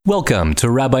Welcome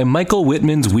to Rabbi Michael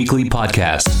Whitman's weekly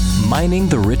podcast, Mining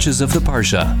the Riches of the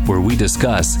Parsha, where we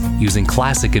discuss, using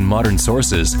classic and modern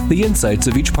sources, the insights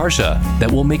of each Parsha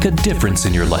that will make a difference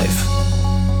in your life.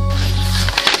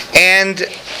 And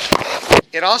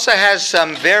it also has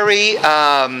some very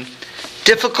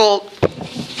difficult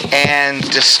and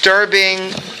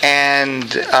disturbing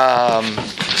and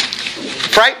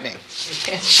frightening.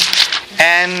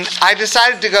 And I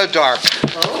decided to go dark.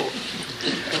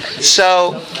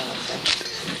 So,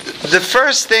 the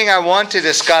first thing I want to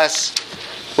discuss,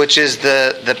 which is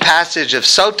the passage of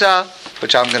Sotah,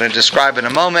 which I'm going to describe in a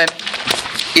moment,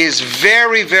 is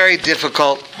very, very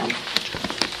difficult.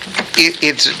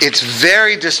 It's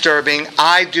very disturbing.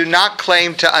 I do not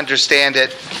claim to understand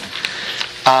it.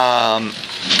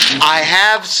 I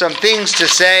have some things to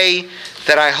say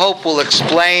that I hope will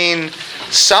explain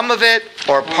some of it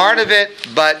or part of it,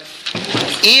 but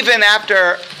even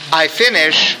after I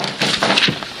finish,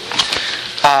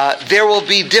 there will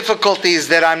be difficulties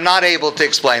that I'm not able to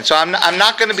explain. So I'm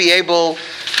not going to be able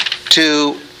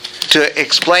to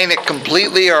explain it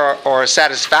completely or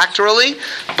satisfactorily,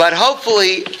 but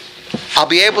hopefully I'll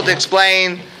be able to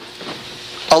explain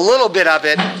a little bit of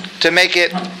it to make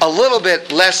it a little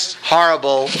bit less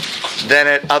horrible than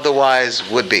it otherwise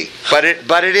would be. But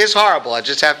it is horrible. I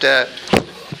just have to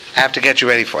get you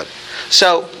ready for it.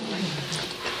 So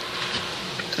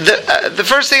the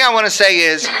first thing I want to say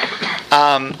is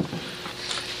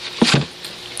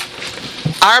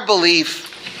our belief,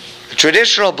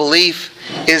 traditional belief,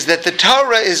 is that the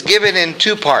Torah is given in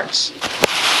two parts.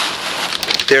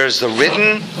 There's the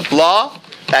written law,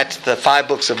 that's the 5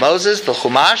 books of Moses, the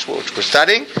Chumash, which we're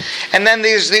studying, and then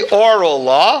there's the oral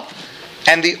law,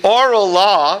 and the oral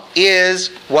law is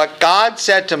what God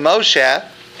said to Moshe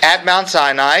at Mount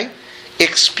Sinai,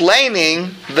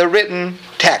 explaining the written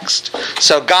text.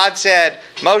 So God said,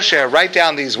 Moshe, write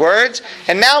down these words,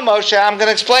 and now Moshe, I'm going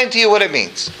to explain to you what it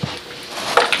means.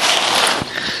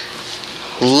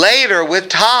 Later, with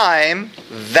time,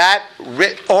 that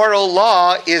oral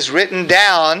law is written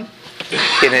down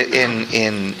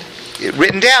in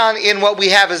what we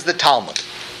have as the Talmud.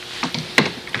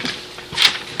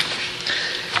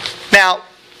 Now,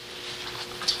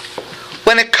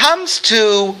 when it comes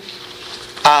to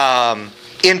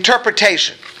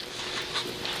interpretation,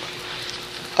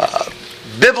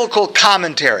 biblical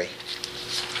commentary,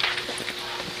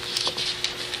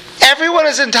 everyone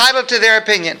is entitled to their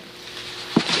opinion.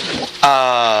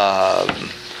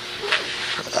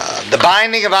 The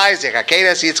binding of Isaac,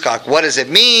 Akedas Yitzchak, what does it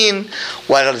mean?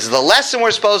 What is the lesson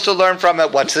we're supposed to learn from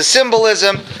it? What's the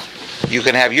symbolism? You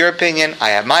can have your opinion, I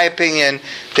have my opinion.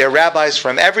 There are rabbis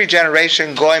from every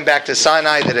generation going back to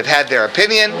Sinai that have had their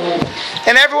opinion,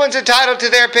 and everyone's entitled to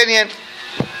their opinion.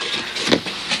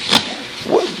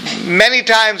 Many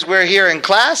times we're here in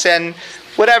class, and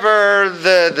whatever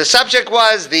the subject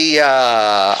was,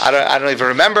 I don't even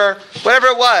remember, whatever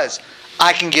it was,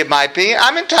 I can give my opinion.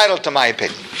 I'm entitled to my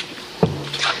opinion.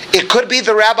 It could be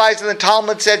the rabbis in the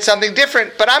Talmud said something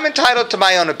different, but I'm entitled to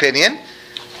my own opinion.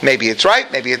 Maybe it's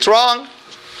right, maybe it's wrong.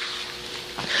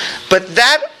 But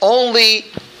that only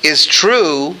is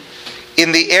true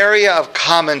in the area of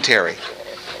commentary.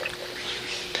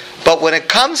 But when it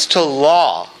comes to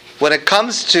law, when it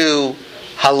comes to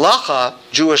halacha,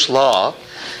 Jewish law,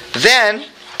 then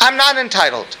I'm not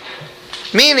entitled.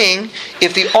 Meaning,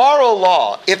 if the oral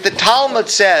law, if the Talmud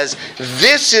says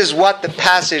this is what the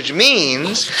passage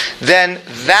means, then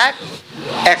that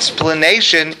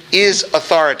explanation is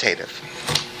authoritative.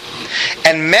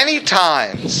 And many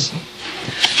times,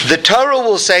 the Torah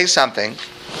will say something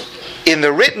in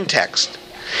the written text,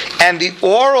 and the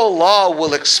oral law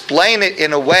will explain it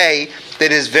in a way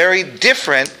that is very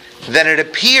different than it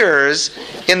appears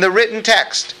in the written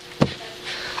text.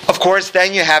 Of course,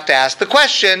 then you have to ask the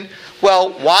question,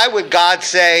 well, why would God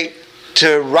say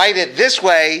to write it this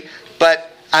way,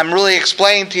 but I'm really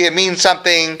explaining to you it means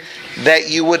something that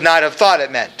you would not have thought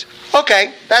it meant?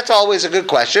 Okay, that's always a good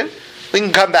question. We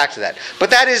can come back to that. But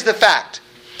that is the fact.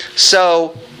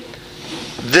 So,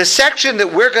 the section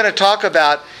that we're going to talk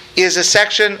about is a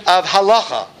section of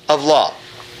halacha, of law.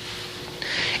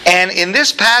 And in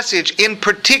this passage in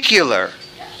particular,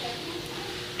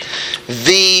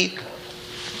 the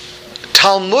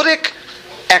Talmudic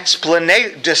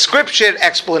explanation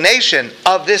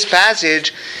of this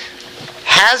passage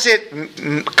has it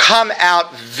come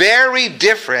out very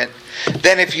different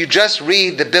than if you just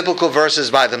read the biblical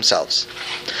verses by themselves.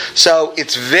 So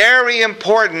it's very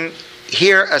important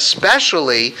here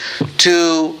especially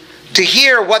to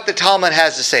hear what the Talmud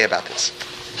has to say about this.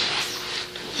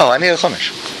 Oh, I need a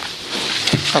chumash.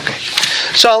 Okay.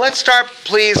 So let's start,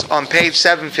 please, on page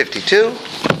 752.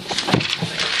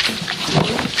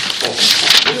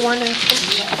 You want to...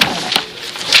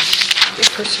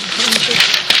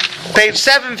 Page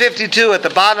 752 at the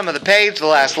bottom of the page, the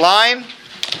last line.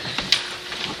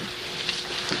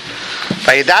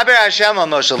 Vayidaber Hashem al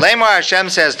Moshe Lemar. Hashem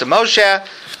says to Moshe,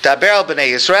 Daber al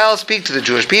b'nei Yisrael, speak to the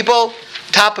Jewish people,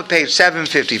 top of page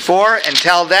 754, and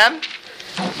tell them,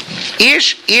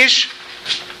 Ish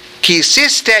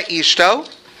kisiste ishto,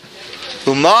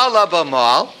 umal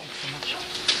abamal,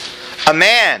 a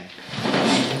man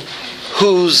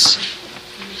whose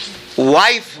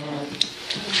wife,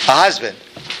 a husband,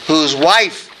 whose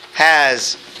wife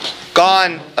has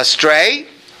gone astray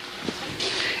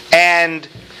and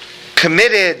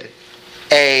committed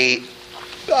a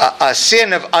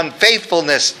sin of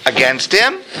unfaithfulness against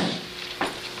him,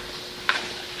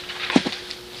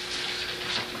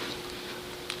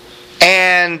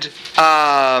 and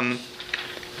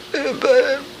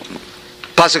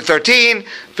Pasuk 13,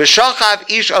 V'shachav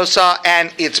ish osa,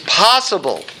 and it's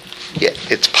possible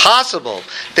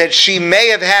that she may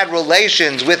have had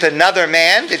relations with another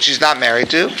man that she's not married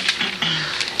to,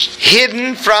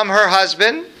 hidden from her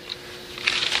husband.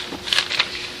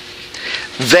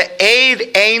 The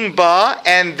aid ein ba,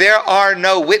 and there are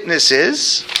no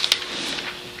witnesses,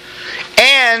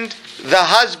 and the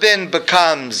husband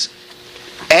becomes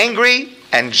angry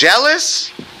and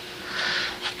jealous,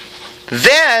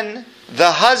 then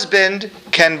the husband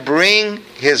can bring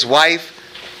his wife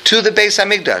to the Beis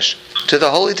Hamikdash, to the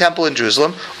Holy Temple in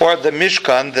Jerusalem, or the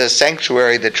Mishkan, the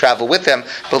sanctuary that traveled with them,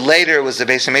 but later it was the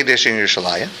Beis Hamikdash in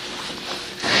Yerushalayim.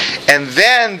 And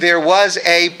then there was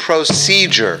a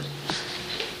procedure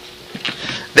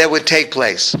that would take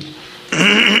place.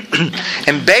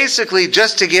 And basically,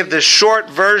 just to give the short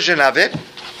version of it,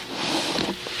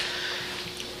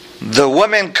 the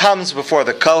woman comes before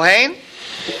the Kohen,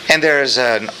 and there's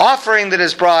an offering that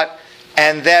is brought,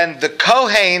 and then the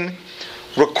Kohen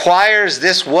requires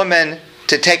this woman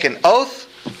to take an oath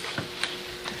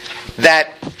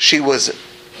that she was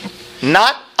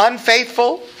not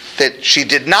unfaithful, that she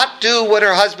did not do what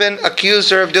her husband accused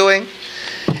her of doing,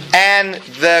 and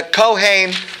the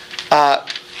Kohen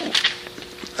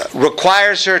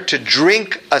requires her to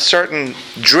drink a certain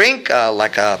drink,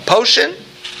 like a potion,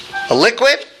 a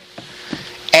liquid,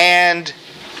 and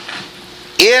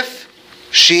if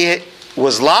she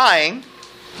was lying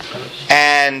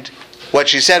and what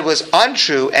she said was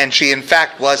untrue, and she in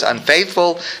fact was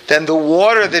unfaithful, then the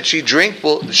water that she drank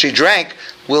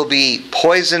will be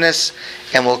poisonous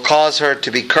and will cause her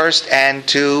to be cursed and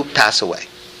to pass away.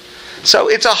 So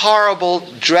it's a horrible,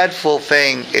 dreadful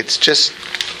thing. It's just...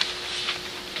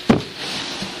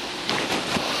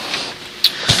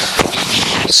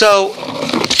 So,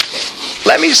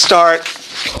 let me start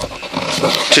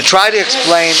to try to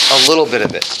explain a little bit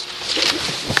of it.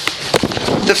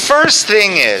 The first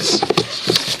thing is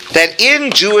that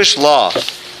in Jewish law,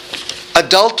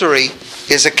 adultery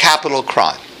is a capital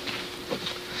crime.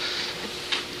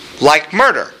 Like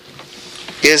murder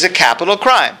is a capital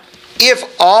crime. If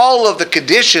all of the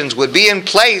conditions would be in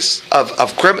place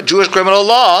of Jewish criminal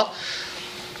law,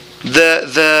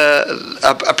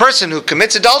 a person who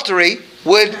commits adultery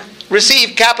would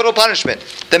receive capital punishment.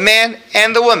 The man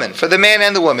and the woman. For the man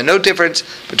and the woman. No difference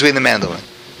between the man and the woman.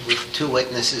 With two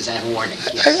witnesses and warning.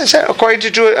 Yes. I said, according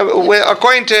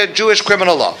to Jewish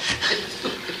criminal law.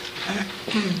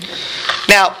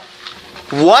 Now,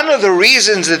 one of the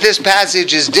reasons that this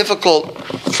passage is difficult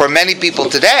for many people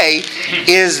today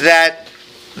is that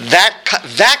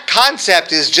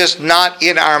concept is just not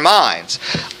in our minds.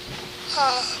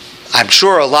 I'm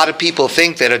sure a lot of people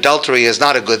think that adultery is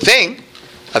not a good thing,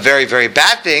 a very, very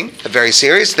bad thing, a very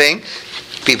serious thing.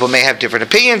 People may have different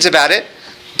opinions about it,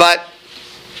 but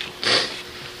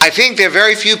I think there are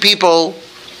very few people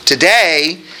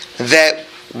today that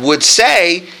would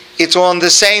say it's on the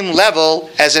same level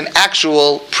as an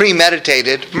actual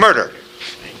premeditated murder.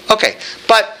 Okay,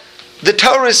 but the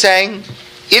Torah is saying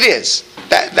it is.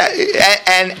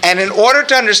 And in order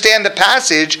to understand the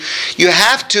passage, you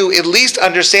have to at least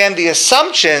understand the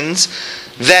assumptions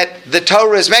that the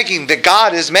Torah is making, that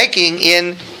God is making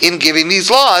in giving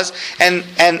these laws, and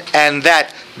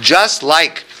that just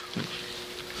like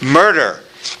murder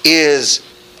is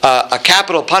a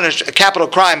capital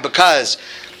crime because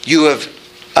you have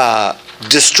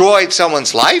destroyed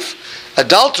someone's life,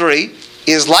 adultery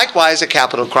is likewise a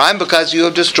capital crime because you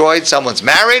have destroyed someone's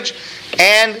marriage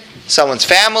and someone's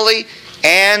family,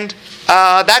 and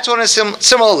that's on a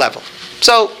similar level.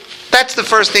 So that's the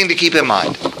first thing to keep in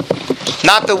mind.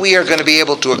 Not that we are going to be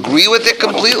able to agree with it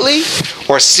completely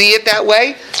or see it that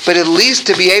way, but at least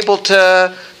to be able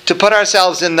to put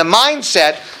ourselves in the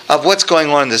mindset of what's going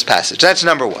on in this passage. That's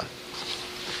number one.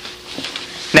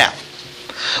 Now,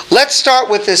 let's start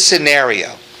with this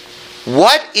scenario.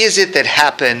 What is it that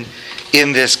happened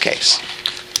in this case?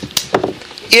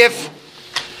 If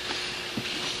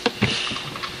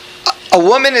a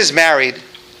woman is married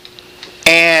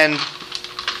and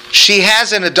she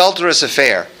has an adulterous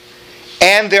affair,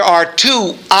 and there are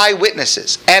 2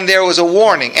 eyewitnesses, and there was a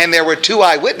warning, and there were 2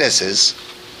 eyewitnesses,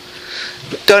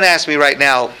 don't ask me right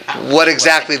now what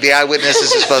exactly the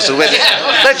eyewitnesses are supposed to witness.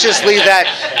 Let's just leave that.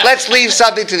 Let's leave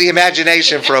something to the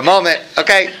imagination for a moment,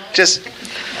 okay? Just...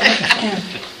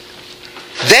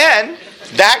 Then,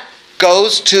 that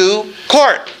goes to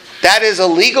court. That is a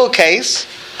legal case.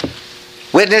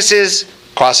 Witnesses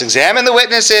cross-examine the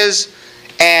witnesses,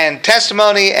 and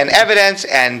testimony and evidence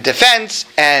and defense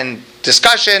and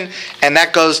discussion, and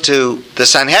that goes to the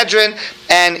Sanhedrin.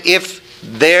 And if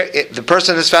the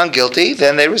person is found guilty,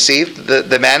 then they receive,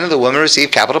 the man and the woman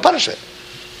receive capital punishment.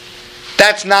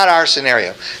 That's not our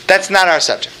scenario. That's not our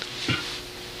subject.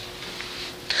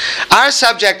 Our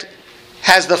subject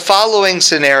has the following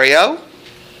scenario,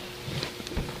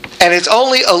 and it's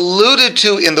only alluded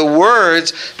to in the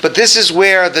words, but this is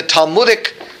where the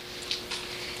Talmudic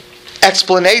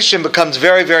explanation becomes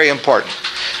very, very important.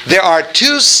 There are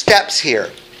 2 steps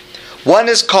here. One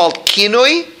is called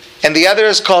kinui, and the other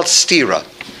is called stira.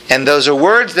 And those are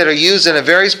words that are used in a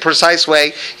very precise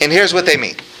way, and here's what they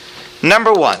mean.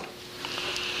 Number one,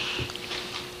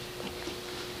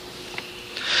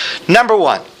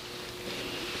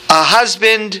 a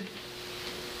husband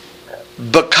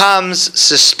becomes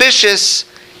suspicious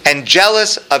and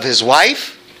jealous of his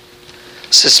wife,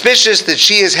 suspicious that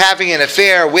she is having an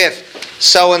affair with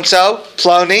so-and-so,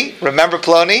 Plony, remember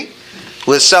Plony?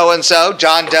 With so-and-so,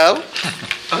 John Doe.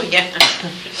 Oh, yeah.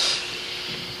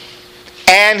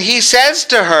 And he says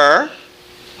to her,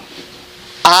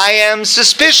 I am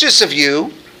suspicious of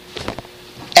you,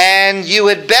 and you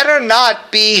had better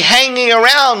not be hanging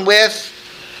around with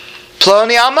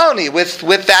Plony Almoni, with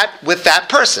that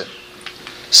person.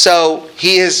 So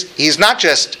he's not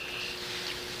just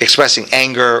expressing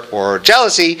anger or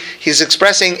jealousy, he's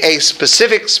expressing a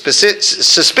specific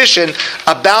suspicion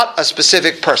about a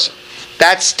specific person.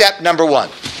 That's step number one.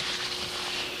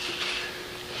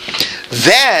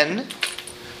 Then,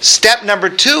 step number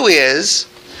 2 is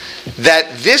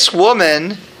that this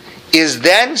woman is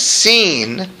then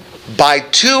seen by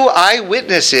 2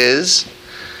 eyewitnesses,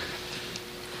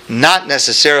 not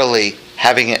necessarily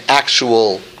having an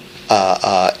actual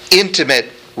intimate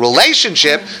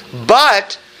relationship,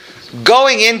 but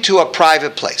going into a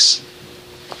private place.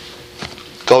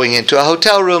 Going into a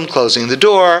hotel room, closing the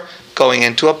door, going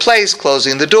into a place,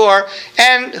 closing the door,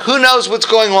 and who knows what's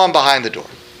going on behind the door.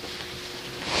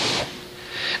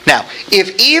 Now,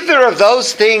 if either of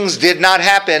those things did not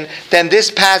happen, then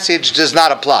this passage does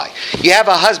not apply. You have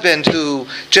a husband who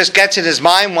just gets in his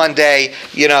mind one day,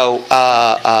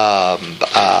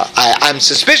 I'm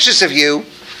suspicious of you.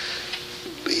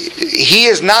 He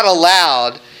is not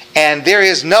allowed, and there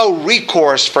is no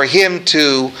recourse for him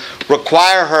to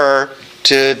require her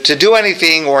to do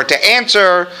anything, or to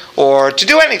answer, or to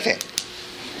do anything.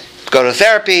 Go to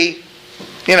therapy,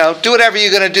 do whatever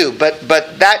you're going to do. But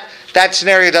that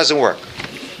scenario doesn't work.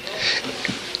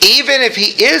 Even if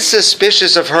he is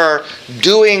suspicious of her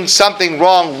doing something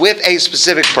wrong with a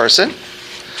specific person,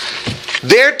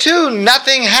 there too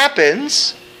nothing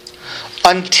happens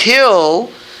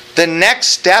until the next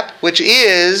step, which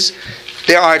is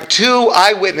there are 2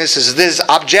 eyewitnesses. This is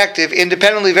objective,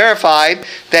 independently verified,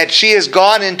 that she has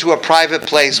gone into a private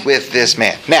place with this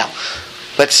man. Now,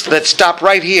 let's stop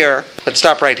right here. Let's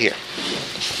stop right here.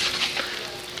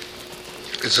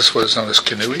 Is this what is known as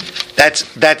kinui?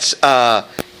 That's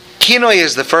kinui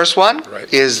is the first one.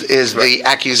 Right. Is Right. the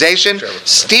accusation. Sure.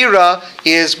 Stira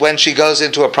is when she goes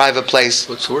into a private place.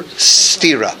 What's the word?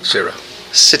 Stira. Sarah.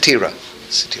 Satira.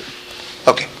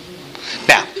 Okay.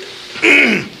 Now,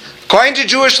 according to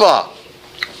Jewish law,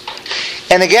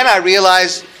 and again I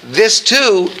realize this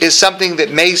too is something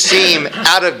that may seem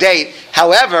out of date.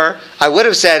 However, I would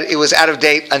have said it was out of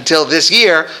date until this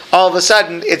year. All of a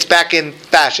sudden, it's back in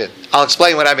fashion. I'll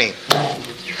explain what I mean.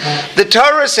 The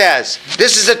Torah says,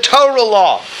 this is a Torah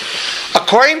law.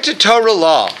 According to Torah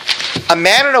law, a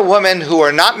man and a woman who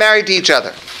are not married to each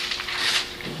other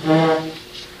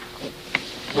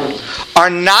are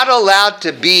not allowed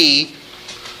to be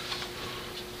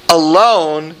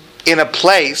alone in a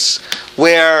place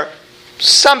where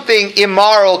something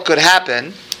immoral could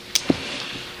happen,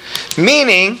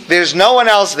 meaning there's no one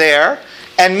else there,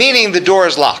 and meaning the door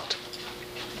is locked.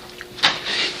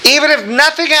 Even if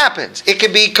nothing happens, it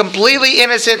can be completely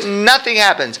innocent, nothing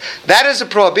happens. That is a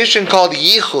prohibition called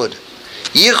yichud.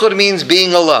 Yichud means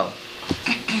being alone.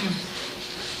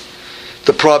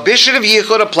 The prohibition of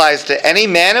yichud applies to any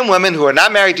man and woman who are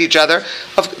not married to each other.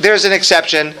 There's an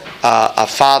exception, a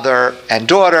father and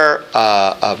daughter,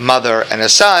 a mother and a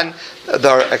son.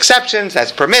 There are exceptions,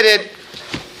 that's permitted.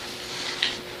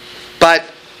 But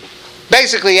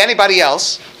basically anybody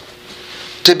else,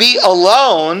 to be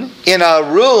alone in a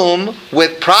room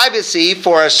with privacy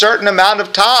for a certain amount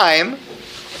of time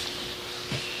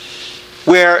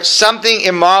where something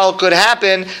immoral could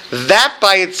happen, that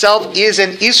by itself is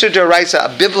an Isur D'Oraisa,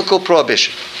 a biblical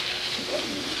prohibition.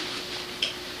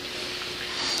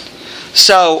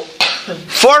 So,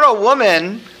 for a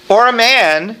woman or a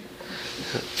man,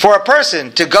 for a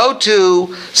person to go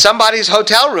to somebody's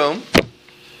hotel room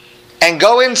and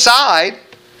go inside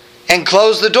and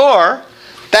close the door,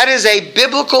 that is a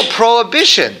biblical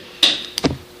prohibition.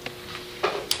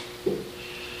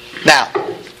 Now,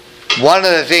 one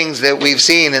of the things that we've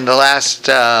seen in the last,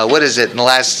 in the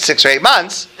last 6 or 8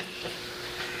 months,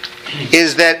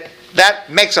 is that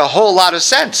makes a whole lot of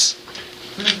sense.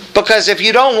 Because if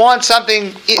you don't want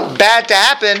something bad to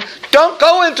happen, don't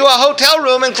go into a hotel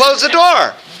room and close the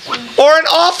door. Or an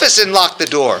office and lock the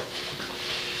door.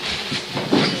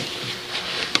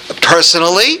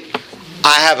 Personally,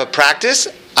 I have a practice.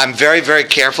 I'm very, very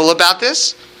careful about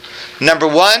this. Number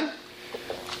one,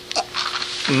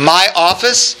 my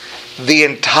office, the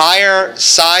entire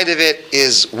side of it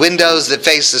is windows that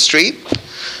face the street,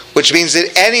 which means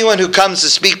that anyone who comes to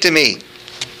speak to me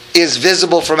is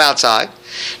visible from outside.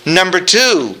 Number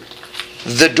two,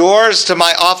 the doors to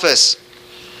my office,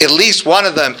 at least one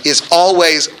of them, is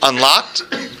always unlocked.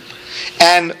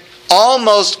 And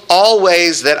almost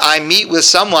always that I meet with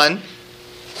someone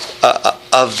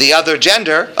of the other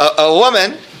gender, a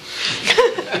woman,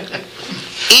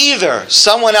 either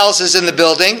someone else is in the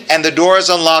building and the door is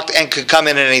unlocked and could come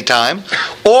in at any time,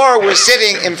 or we're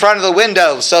sitting in front of the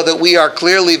window so that we are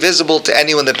clearly visible to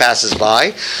anyone that passes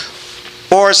by,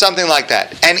 or something like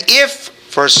that. And if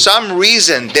for some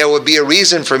reason there would be a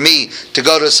reason for me to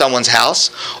go to someone's house,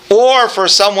 or for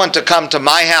someone to come to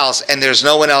my house and there's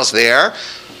no one else there,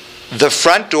 the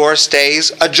front door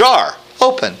stays ajar,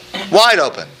 open, wide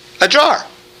open, ajar.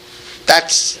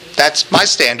 That's my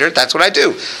standard. That's what I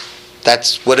do.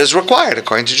 That's what is required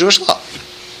according to Jewish law.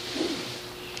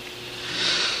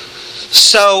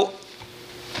 So,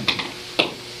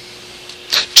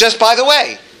 just by the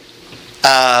way,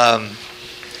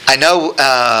 I know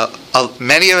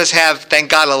many of us have, thank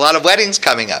God, a lot of weddings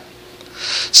coming up.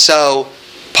 So,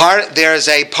 there's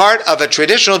a part of a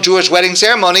traditional Jewish wedding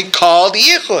ceremony called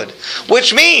Yichud,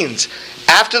 which means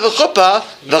after the chuppah,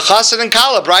 the chassan and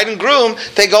kala, bride and groom,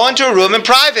 they go into a room in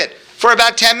private for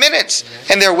about 10 minutes.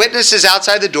 And there are witnesses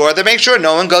outside the door that make sure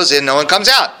no one goes in, no one comes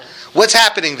out. What's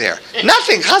happening there?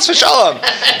 Nothing. Chas v'shalom.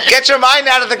 Get your mind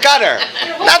out of the gutter.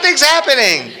 Nothing's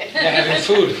happening. They're having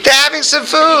food. They're having some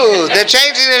food. They're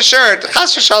changing their shirt.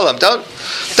 Chas v'shalom.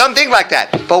 Don't think like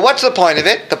that. But what's the point of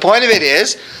it? The point of it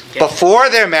is, before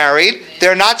they're married,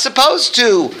 they're not supposed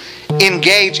to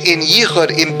engage in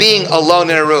yichud, in being alone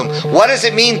in a room. What does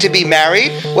it mean to be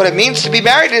married? What it means to be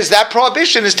married is that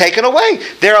prohibition is taken away.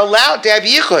 They're allowed to have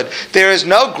yichud. There is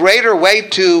no greater way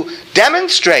to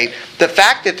demonstrate the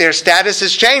fact that their status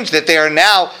has changed, that they are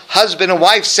now husband and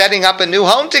wife setting up a new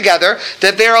home together,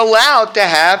 that they're allowed to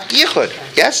have yichud.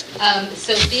 Yes?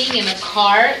 So being in a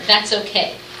car, that's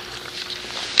okay.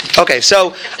 Okay,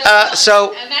 so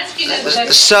I'm asking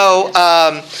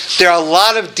there are a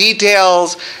lot of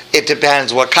details. It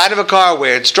depends what kind of a car,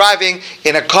 where it's driving.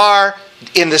 In a car,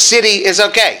 in the city is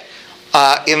okay.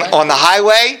 On the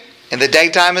highway, in the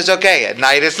daytime is okay. At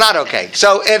night, it's not okay.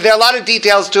 So there are a lot of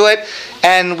details to it,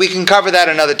 and we can cover that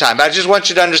another time. But I just want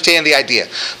you to understand the idea.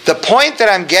 The point that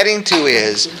I'm getting to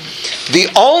is the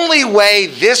only way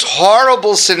this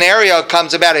horrible scenario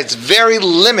comes about, it's very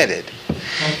limited.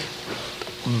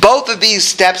 Both of these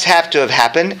steps have to have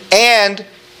happened, and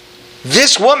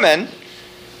this woman,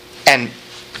 and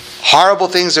horrible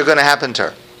things are going to happen to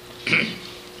her.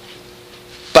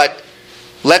 But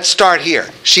let's start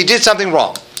here. She did something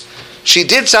wrong. She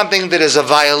did something that is a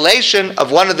violation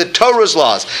of one of the Torah's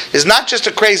laws. It's not just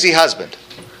a crazy husband,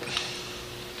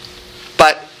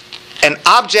 but an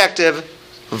objective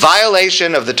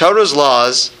violation of the Torah's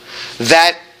laws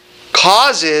that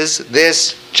causes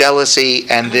this jealousy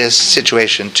and this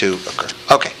situation to occur.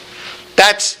 Okay,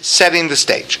 that's setting the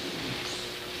stage.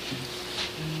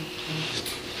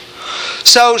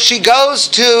 So she goes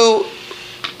to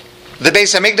the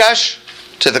Beis Hamikdash,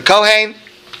 to the Kohen,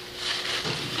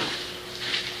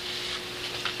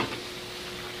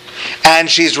 And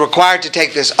she's required to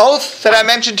take this oath that I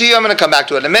mentioned to you. I'm going to come back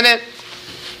to it in a minute.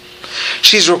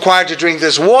 She's required to drink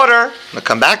this water. I'm going to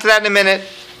come back to that in a minute.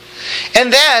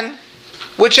 And then,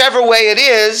 whichever way it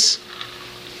is,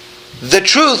 the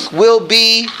truth will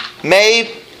be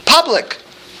made public.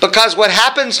 Because what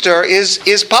happens to her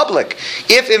is public.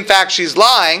 If in fact she's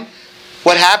lying,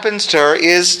 what happens to her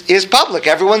is public.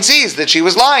 Everyone sees that she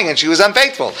was lying and she was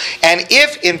unfaithful. And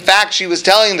if in fact she was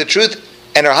telling the truth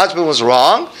and her husband was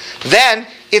wrong, then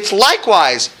it's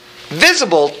likewise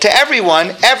visible to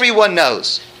everyone. Everyone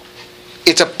knows.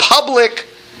 It's a public,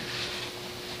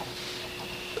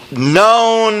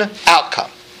 known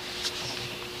outcome.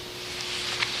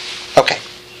 Okay.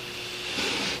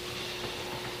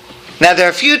 Now there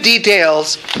are a few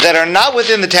details that are not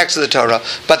within the text of the Torah,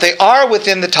 but they are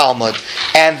within the Talmud,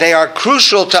 and they are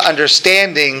crucial to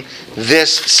understanding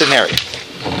this scenario.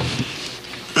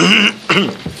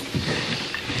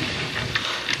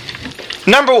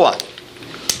 Number one,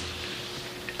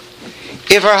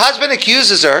 if her husband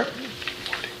accuses her,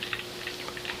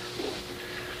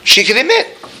 she can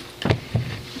admit,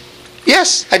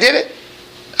 yes, I did it.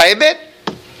 I admit.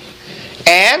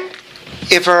 And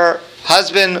if her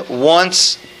husband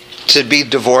wants to be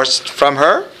divorced from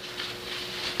her,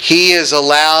 he is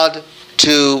allowed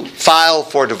to file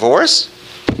for divorce,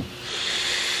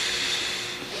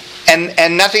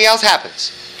 and nothing else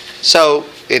happens. So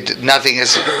nothing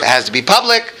has to be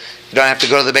public. You don't have to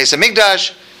go to the Beis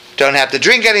Hamikdash. Don't have to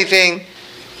drink anything.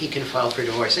 He can file for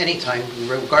divorce anytime,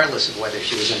 regardless of whether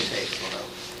she was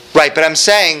unfaithful. Right, but I'm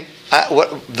saying,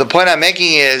 what the point I'm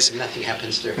making is, Nothing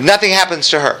happens to her. nothing happens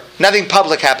to her. Nothing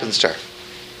public happens to her.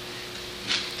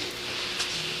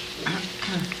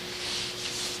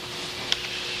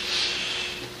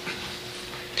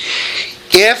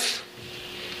 If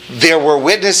there were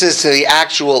witnesses to the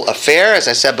actual affair, as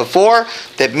I said before,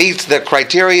 that meets the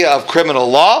criteria of criminal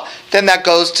law, then that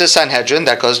goes to Sanhedrin,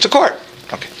 that goes to court.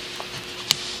 Okay.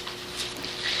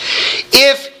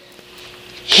 If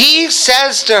he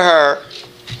says to her,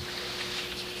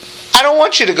 I don't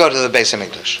want you to go to the Beis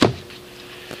Hamikdash,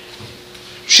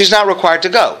 she's not required to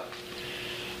go.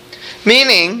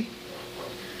 Meaning,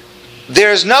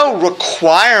 there's no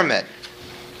requirement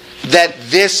that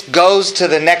this goes to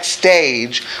the next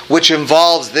stage, which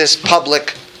involves this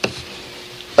public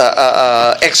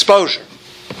exposure.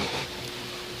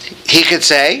 He could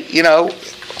say,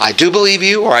 I do believe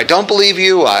you, or I don't believe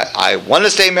you, I want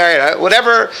to stay married,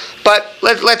 whatever, but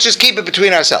let's just keep it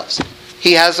between ourselves.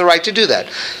 He has the right to do that.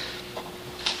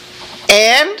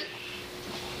 And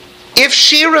if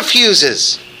she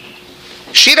refuses,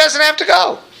 she doesn't have to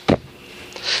go.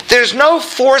 There's no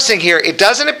forcing here. It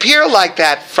doesn't appear like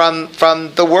that from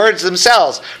the words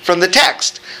themselves, from the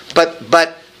text.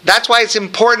 But that's why it's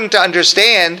important to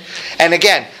understand. And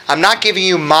again, I'm not giving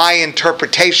you my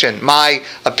interpretation, my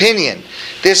opinion.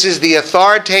 This is the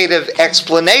authoritative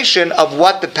explanation of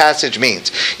what the passage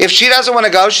means. If she doesn't want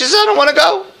to go, she says, I don't want to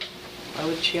go. Why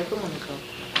would she ever want to go?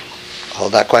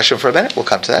 Hold that question for a minute. We'll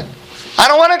come to that. I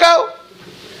don't want to go.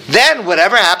 Then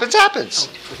whatever happens, happens.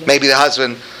 Maybe the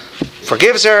husband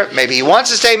forgives her. Maybe he wants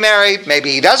to stay married.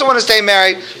 Maybe he doesn't want to stay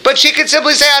married. But she could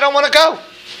simply say, I don't want to go.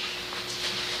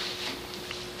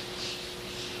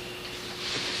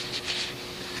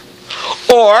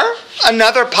 Or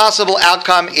another possible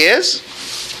outcome is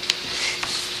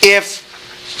if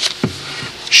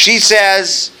she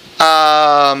says,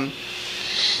 I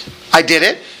did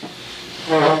it.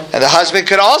 And the husband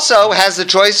could also has the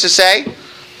choice to say,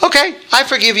 okay, I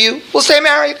forgive you. We'll stay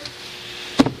married.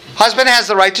 Husband has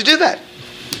the right to do that.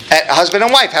 Husband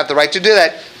and wife have the right to do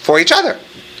that for each other.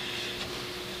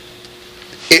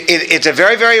 It's a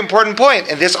very, very important point.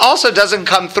 And this also doesn't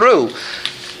come through.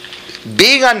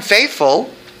 Being unfaithful,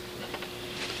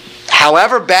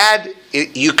 however bad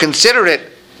you consider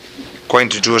it, according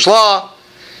to Jewish law,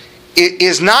 it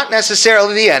is not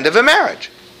necessarily the end of a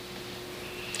marriage.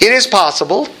 It is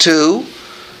possible to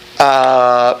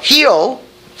heal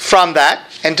from that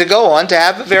and to go on to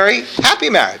have a very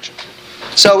happy marriage.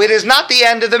 So it is not the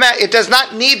end of the marriage. It does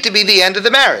not need to be the end of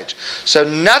the marriage. So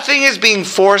nothing is being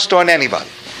forced on anybody.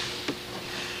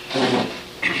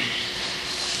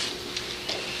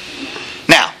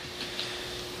 Now,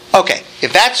 okay,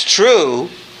 if that's true,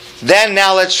 then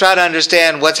now let's try to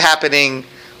understand what's happening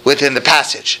within the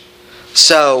passage.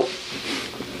 So,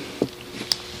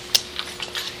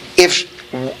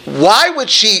 why would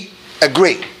she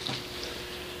agree?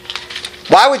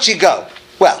 Why would she go?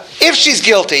 Well, if she's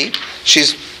guilty,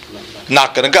 she's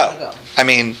not going to go. I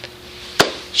mean,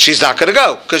 she's not going to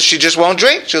go because she just won't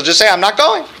drink. She'll just say, I'm not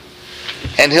going.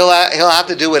 and he'll have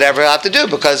to do whatever he'll have to do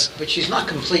because. But she's not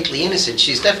completely innocent.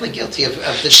 She's definitely guilty of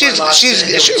the. She's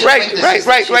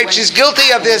right. She's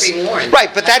guilty of this.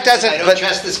 Right, but that doesn't. I don't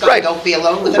trust this guy. Right, don't be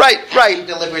alone with him. Right. She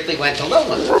deliberately went alone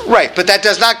with him. Right, but that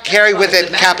does not carry with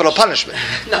it capital punishment.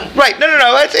 No. Right. No.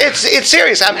 It's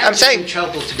serious. I'm saying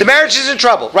the marriage is in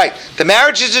trouble. Right. The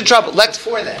marriage is in trouble.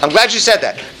 Before that. I'm glad you said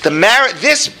that.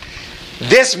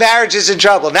 This marriage is in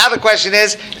trouble. Now the question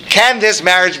is, can this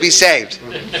marriage be saved?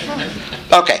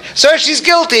 Okay. So if she's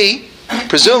guilty,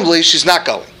 presumably she's not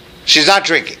going. She's not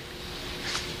drinking.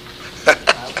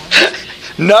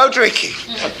 No drinking.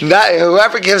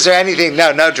 Whoever gives her anything,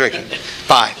 no drinking.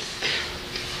 Fine.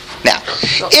 Now,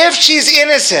 if she's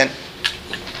innocent,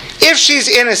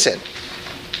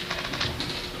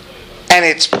 and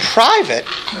it's private,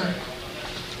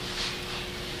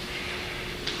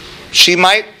 she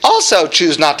might also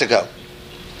choose not to go.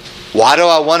 Why do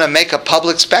I want to make a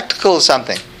public spectacle of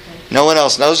something? No one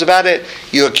else knows about it.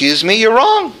 You accuse me, you're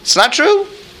wrong. It's not true.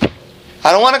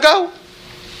 I don't want to go.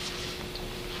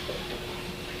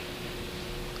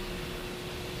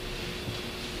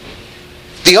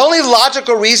 The only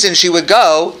logical reason she would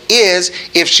go is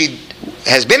if she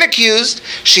has been accused,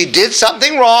 she did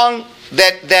something wrong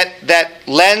that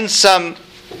lends some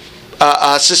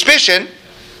suspicion,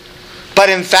 but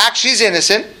in fact she's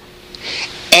innocent,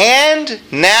 and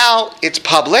now it's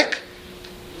public.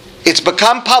 It's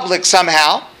become public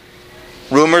somehow.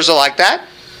 Rumors are like that.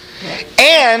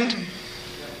 And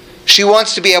she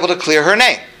wants to be able to clear her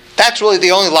name. That's really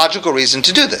the only logical reason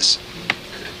to do this.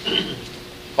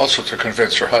 Also to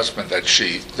convince her husband that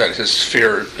his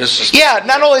fear is. Yeah,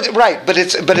 not only right, but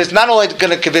it's not only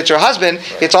going to convince her husband,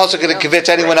 it's also going to convince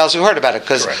anyone else who heard about it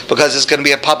because it's going to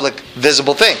be a public,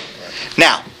 visible thing.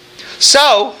 Now,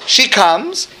 so she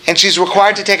comes and she's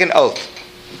required to take an oath.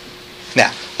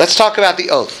 Now, let's talk about the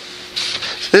oath.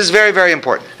 This is very, very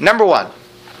important. Number one,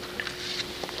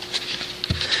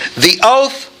 the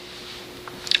oath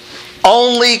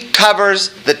only covers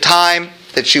the time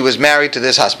that she was married to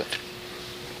this husband.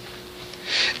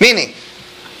 Meaning,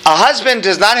 a husband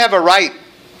does not have a right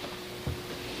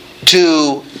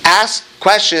to ask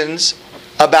questions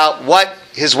about what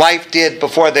his wife did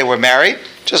before they were married,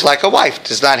 just like a wife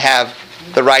does not have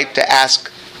the right to ask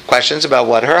questions about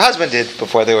what her husband did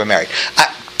before they were married.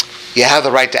 You have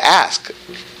the right to ask.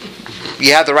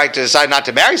 You have the right to decide not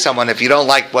to marry someone if you don't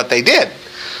like what they did.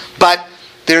 But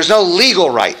there's no legal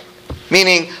right.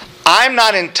 Meaning, I'm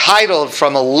not entitled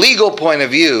from a legal point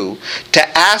of view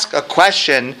to ask a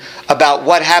question about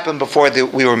what happened before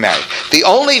we were married. The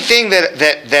only thing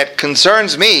that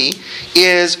concerns me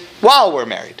is while we're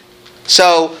married.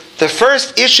 So the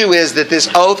first issue is that this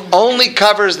oath only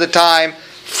covers the time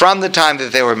from the time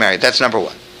that they were married. That's number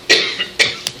one.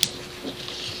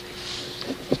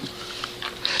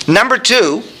 Number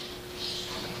two,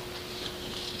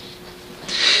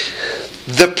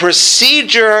 the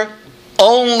procedure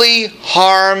only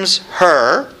harms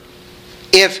her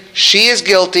if she is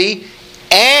guilty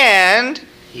and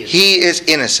he is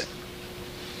innocent.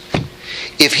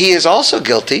 If he is also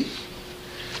guilty,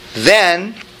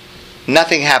 then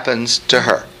nothing happens to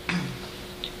her.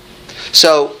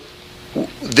 So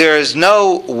there is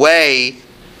no way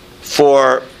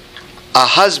for a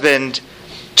husband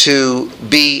to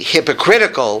be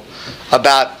hypocritical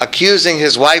about accusing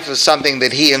his wife of something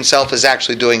that he himself is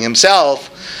actually doing himself.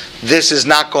 This is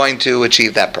not going to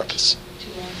achieve that purpose.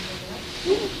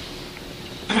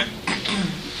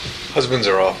 Husbands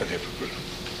are often hypocritical.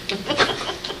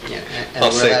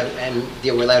 And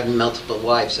we're allowed multiple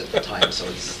wives at the time, so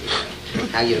it's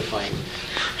how you define.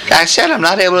 I said I'm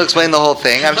not able to explain the whole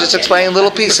thing. I'm just explaining little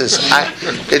pieces.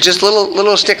 It's just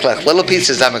little stickler, little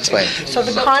pieces I'm explaining. So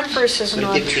the converse is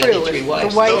not true.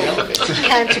 If the wife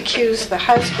can't accuse the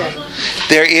husband.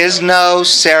 There is no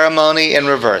ceremony in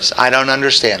reverse. I don't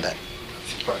understand that.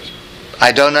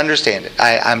 I don't understand it.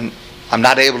 I'm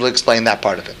not able to explain that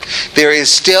part of it. There is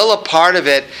still a part of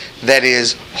it that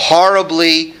is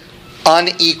horribly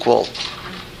unequal.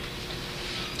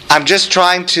 I'm just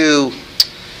trying to,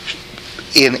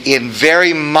 in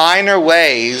very minor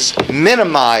ways,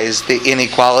 minimize the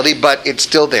inequality, but it's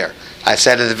still there. I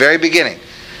said at the very beginning,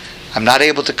 I'm not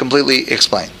able to completely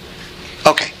explain.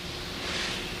 Okay.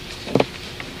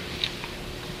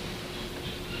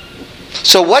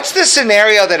 So what's the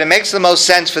scenario that it makes the most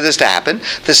sense for this to happen?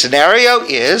 The scenario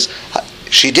is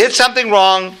she did something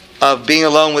wrong of being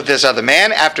alone with this other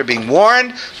man after being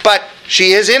warned, but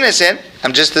she is innocent.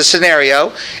 I'm just the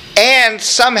scenario. And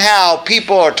somehow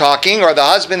people are talking, or the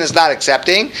husband is not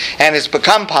accepting, and it's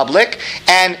become public,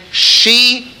 and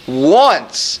she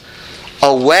wants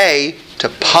a way to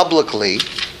publicly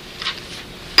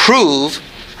prove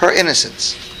her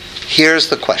innocence. Here's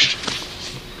the question.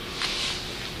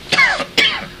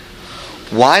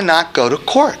 Why not go to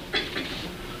court?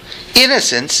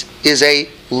 Innocence is a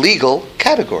legal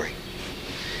category.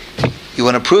 You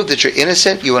want to prove that you're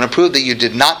innocent, you want to prove that you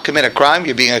did not commit a crime,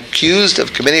 you're being accused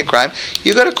of committing a crime,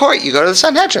 you go to court, you go to the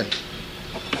Sanhedrin.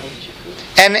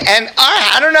 And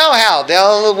I don't know how,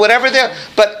 they'll, whatever they'll,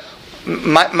 but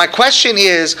my question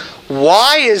is,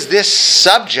 why is this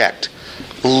subject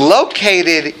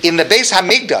located in the Beis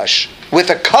Hamikdash with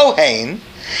a Kohen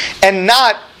and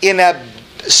not in a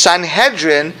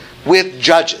Sanhedrin with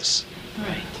judges?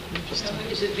 Right. So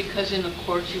is it because in a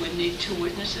court you would need two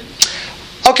witnesses?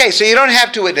 Okay, so you don't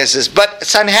have two witnesses, but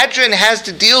Sanhedrin has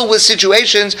to deal with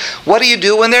situations. What do you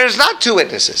do when there's not two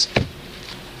witnesses?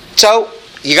 So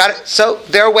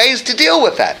there are ways to deal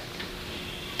with that.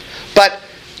 But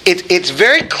it's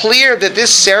very clear that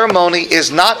this ceremony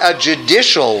is not a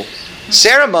judicial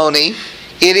ceremony.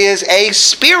 It is a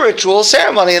spiritual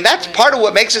ceremony, and that's part of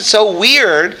what makes it so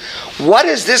weird. What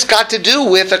has this got to do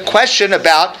with a question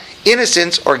about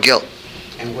innocence or guilt?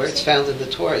 And where it's found in the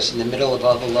Torah is in the middle of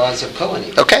all the laws of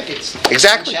Kohanim. Okay, it's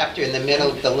exactly. One chapter in the middle,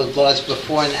 the laws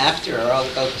before and after are all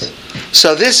goats.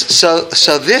 So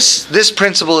this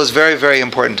principle is very, very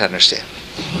important to understand.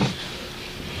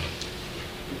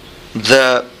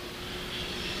 The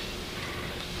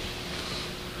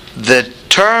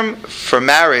term for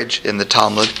marriage in the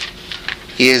Talmud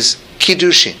is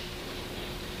kiddushin.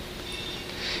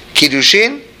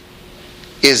 Kiddushin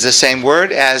is the same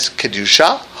word as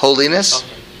kedusha, holiness,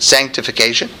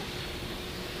 sanctification.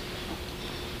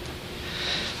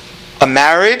 A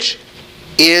marriage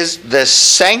is the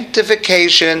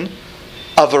sanctification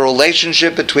of a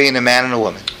relationship between a man and a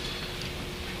woman.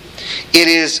 It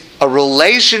is a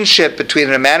relationship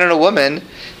between a man and a woman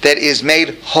that is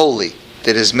made holy,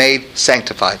 that is made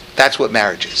sanctified. That's what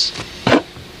marriage is.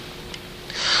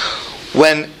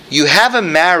 When you have a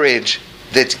marriage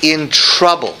that's in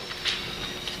trouble,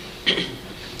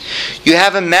 you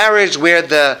have a marriage where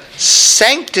the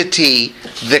sanctity,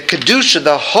 the kedusha,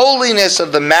 the holiness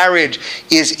of the marriage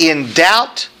is in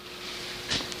doubt,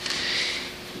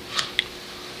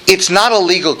 it's not a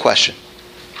legal question.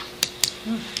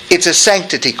 It's a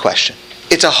sanctity question.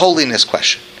 It's a holiness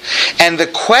question. And the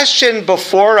question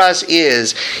before us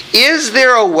is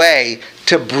there a way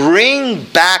to bring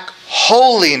back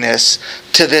holiness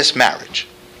to this marriage?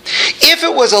 If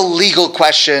it was a legal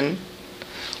question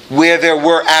where there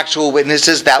were actual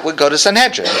witnesses, that would go to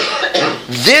Sanhedrin.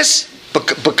 This,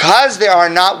 because there are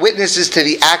not witnesses to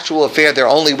the actual affair, there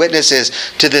are only witnesses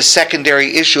to the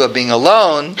secondary issue of being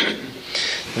alone,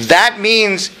 that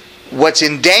means what's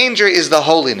in danger is the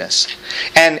holiness.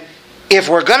 And if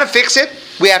we're going to fix it,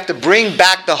 we have to bring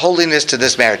back the holiness to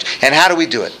this marriage. And how do we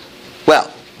do it?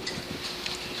 Well,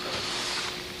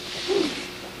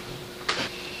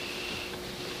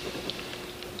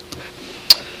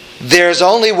 there's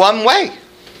only one way.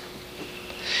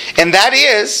 And that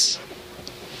is,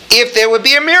 if there would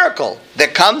be a miracle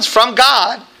that comes from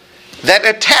God that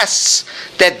attests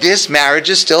that this marriage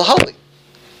is still holy.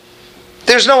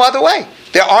 There's no other way.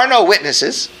 There are no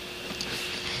witnesses.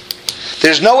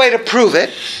 There's no way to prove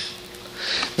it.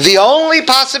 The only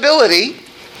possibility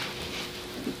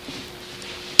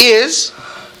is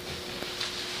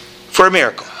for a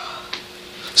miracle.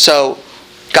 So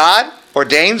God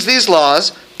ordains these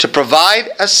laws to provide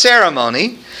a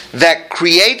ceremony that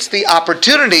creates the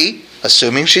opportunity,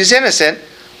 assuming she's innocent,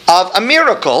 of a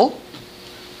miracle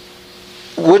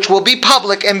which will be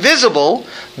public and visible,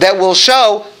 that will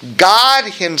show God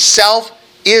Himself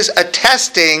is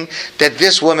attesting that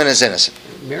this woman is innocent.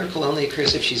 Miracle only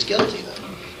occurs if she's guilty, though.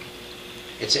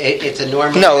 It's a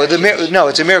normal. No,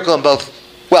 it's a miracle in both.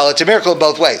 Well, it's a miracle in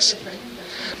both ways.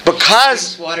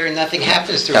 Because water and nothing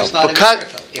happens to her. It's not a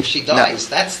miracle. If she dies,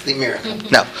 that's the miracle.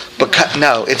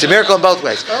 No, it's a miracle in both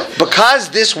ways. Because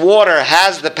this water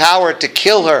has the power to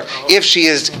kill her if she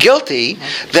is guilty,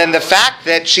 then the fact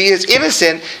that she is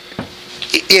innocent,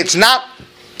 it's not.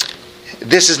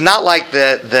 This is not like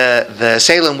the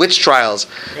Salem witch trials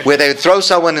where they would throw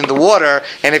someone in the water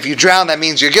and if you drown that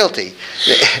means you're guilty.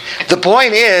 The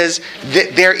point is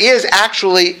that there is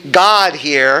actually God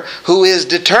here who is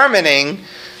determining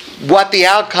what the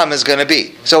outcome is going to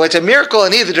be. So it's a miracle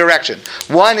in either direction.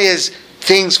 One is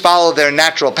things follow their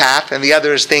natural path and the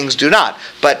other is things do not.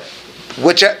 But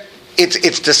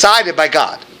it's decided by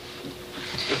God.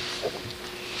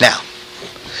 Now,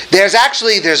 there's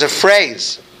a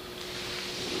phrase.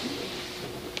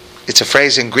 It's a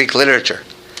phrase in Greek literature.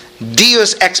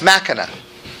 Deus ex machina.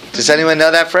 Does anyone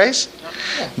know that phrase?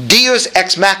 Deus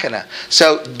ex machina.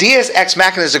 So Deus ex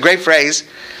machina is a great phrase.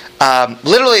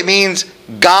 Literally it means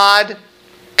God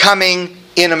coming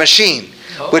in a machine,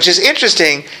 which is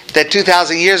interesting that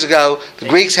 2,000 years ago the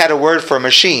Greeks had a word for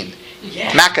machine.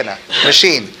 Machina,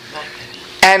 machine.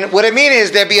 And what it means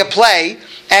is there'd be a play,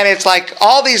 and it's like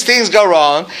all these things go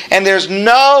wrong, and there's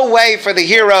no way for the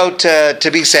hero to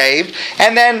be saved,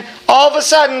 and then all of a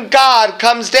sudden God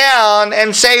comes down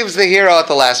and saves the hero at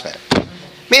the last minute.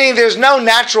 Meaning there's no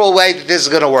natural way that this is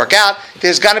going to work out.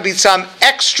 There's got to be some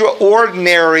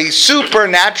extraordinary,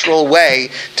 supernatural way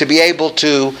to be able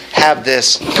to have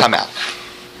this come out.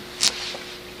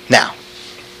 Now,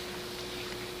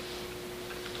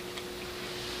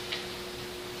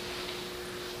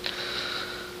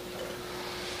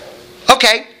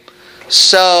 okay,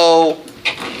 so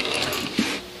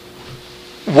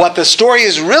what the story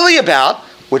is really about,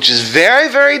 which is very,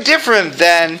 very different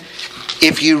than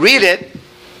if you read it,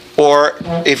 or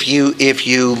if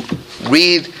you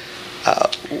read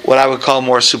what I would call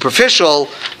more superficial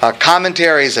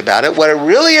commentaries about it, what it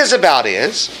really is about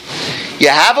is you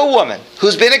have a woman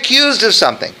who's been accused of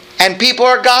something, and people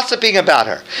are gossiping about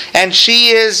her, and she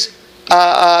is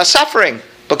suffering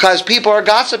because people are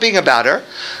gossiping about her.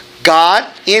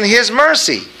 God, in His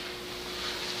mercy,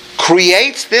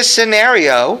 creates this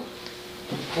scenario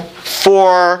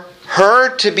for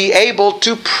her to be able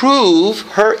to prove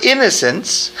her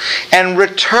innocence and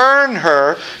return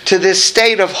her to this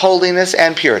state of holiness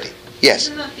and purity. Yes?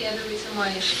 Isn't that the other reason why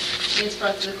it's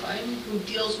brought to the Kohen, who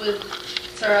deals with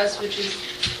tsaras, which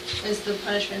is the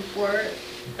punishment for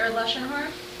their lashon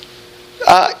hara?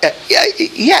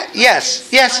 Yes.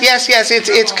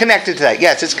 It's connected to that.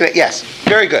 Yes,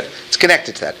 very good. It's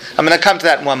connected to that. I'm going to come to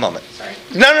that in one moment. Sorry.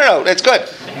 No. It's good.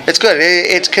 It's good.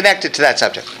 It's connected to that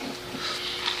subject.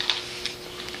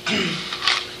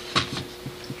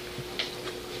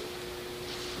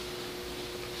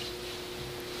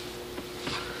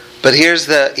 But here's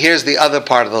the other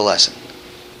part of the lesson.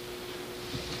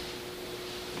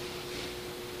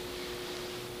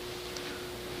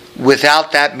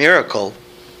 Without that miracle,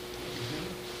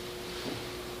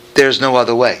 there's no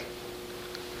other way.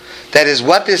 That is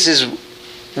what this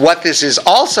is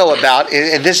also about,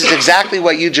 and this is exactly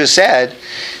what you just said.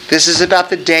 This is about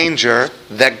the danger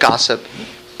that gossip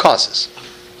causes.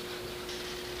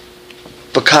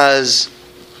 Because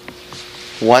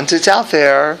once it's out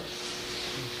there,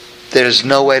 there's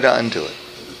no way to undo it.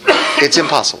 It's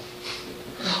impossible.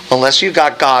 Unless you've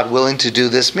got God willing to do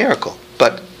this miracle.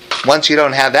 But once you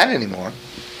don't have that anymore.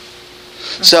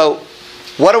 So,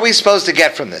 what are we supposed to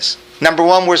get from this? Number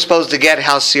one, we're supposed to get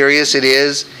how serious it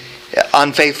is.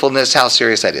 Unfaithfulness, how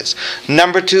serious that is.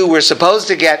 Number two, we're supposed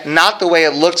to get not the way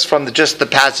it looks from just the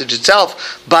passage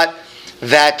itself, but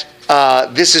that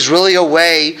this is really a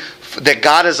way that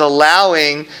God is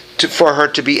allowing for her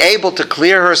to be able to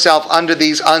clear herself under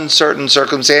these uncertain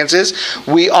circumstances.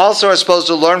 We also are supposed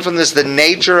to learn from this the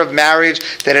nature of marriage,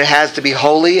 that it has to be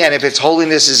holy, and if its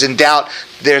holiness is in doubt,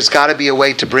 there's got to be a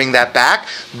way to bring that back.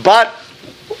 But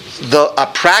a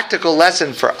practical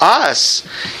lesson for us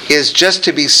is just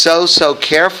to be so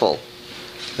careful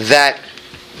that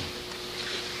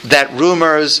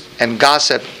rumors and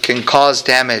gossip can cause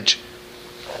damage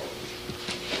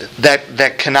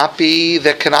that cannot be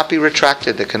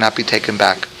retracted, that cannot be taken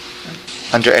back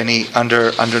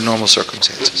under normal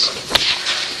circumstances.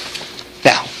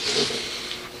 Now,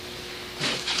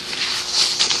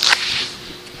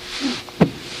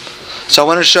 so I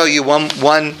want to show you one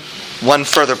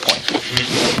further point.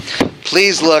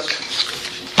 Please look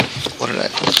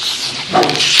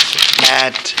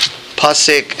at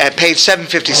Pasuk at page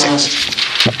 756.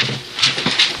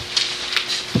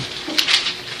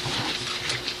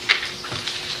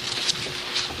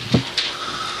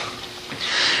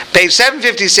 Page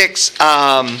 756,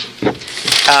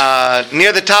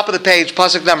 near the top of the page,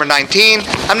 pasuk number 19.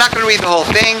 I'm not going to read the whole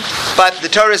thing, but the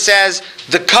Torah says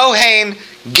the Kohen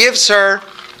gives her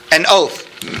an oath,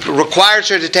 requires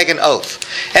her to take an oath.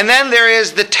 And then there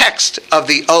is the text of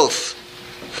the oath.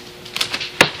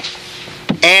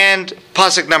 And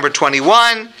pasuk number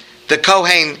 21, the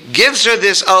Kohen gives her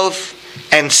this oath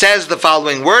and says the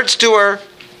following words to her.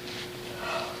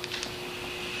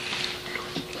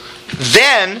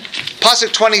 Then,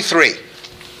 pasuk 23.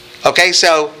 Okay,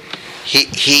 so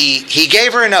he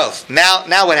gave her an oath. Now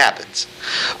what happens?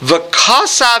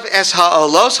 V'kasav es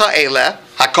ha'olos ha'eleh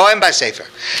hakohen b'sefer.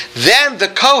 Then the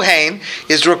Kohen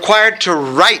is required to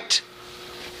write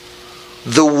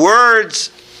the words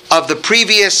of the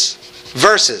previous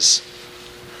verses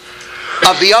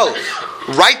of the oath.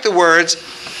 Write the words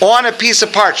on a piece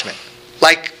of parchment,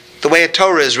 like the way a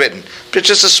Torah is written. But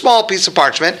just a small piece of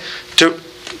parchment to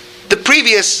the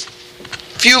previous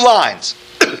few lines.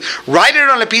 write it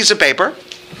on a piece of paper,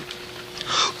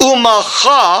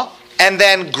 umacha, and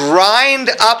then grind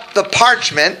up the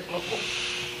parchment,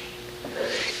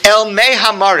 el mei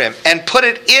hamarim, and put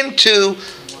it into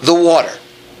the water.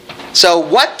 So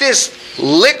what this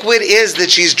liquid is that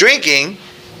she's drinking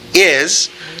is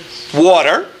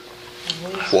water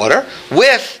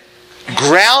with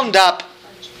ground up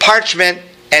parchment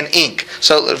and ink.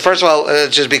 So first of all,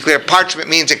 just to be clear, parchment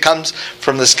means it comes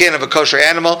from the skin of a kosher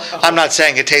animal. I'm not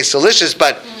saying it tastes delicious,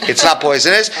 but it's not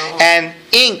poisonous. And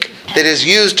ink that is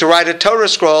used to write a Torah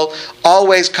scroll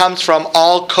always comes from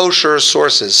all kosher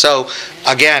sources. So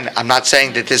again, I'm not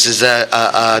saying that this is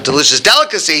a delicious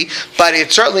delicacy, but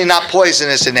it's certainly not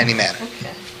poisonous in any manner.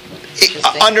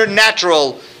 Under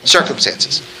natural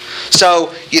circumstances.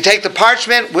 So you take the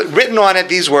parchment with written on it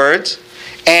these words,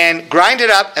 and grind it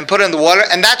up and put it in the water,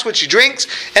 and that's what she drinks.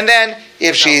 And then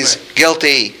if she's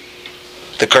guilty,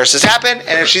 the curses happen,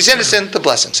 and if she's innocent, the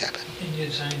blessings happen. In your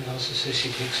design, it also says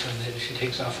she takes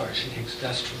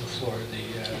dust from the floor.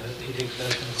 He takes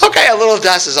dust from the floor. Okay, a little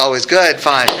dust is always good.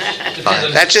 Fine.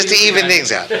 That's just to even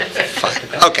things out. Fine.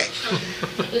 Okay.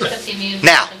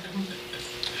 Now,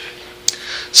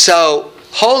 so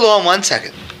hold on one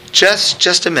second.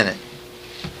 Just a minute.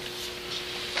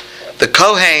 The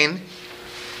Kohen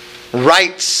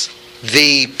writes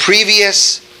the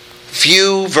previous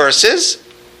few verses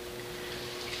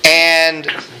and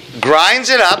grinds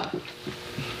it up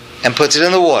and puts it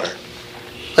in the water.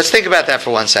 Let's think about that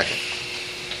for 1 second.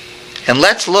 And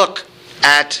let's look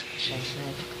at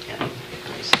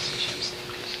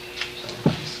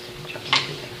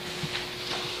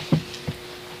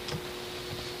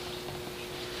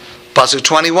Pasuk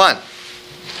 21.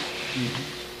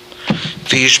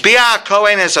 So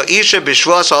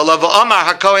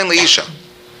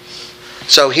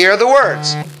here are the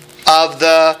words of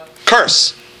the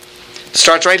curse. It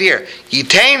starts right here.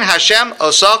 Yitain Hashem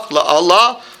osok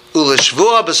la'Allah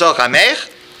ulishvua b'soch amech.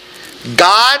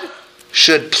 God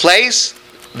should place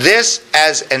this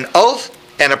as an oath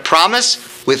and a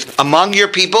promise with among your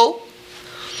people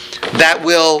that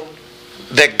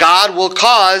God will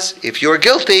cause, if you're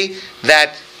guilty,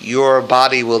 that your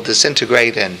body will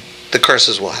disintegrate and the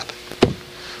curses will happen.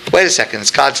 Wait a second,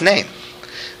 it's God's name.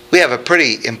 We have a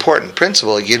pretty important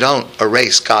principle. You don't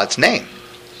erase God's name.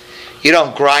 You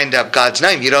don't grind up God's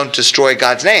name. You don't destroy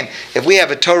God's name. If we have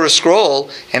a Torah scroll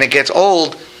and it gets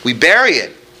old, we bury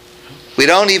it. We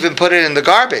don't even put it in the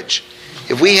garbage.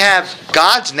 If we have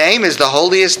God's name is the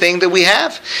holiest thing that we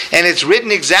have, and it's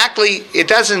written exactly,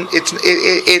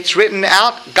 it's written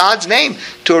out God's name.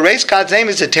 To erase God's name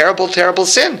is a terrible, terrible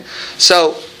sin.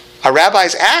 So our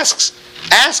rabbis ask,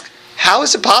 how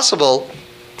is it possible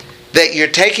that you're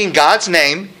taking God's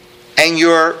name and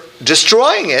you're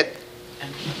destroying it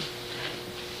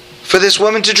for this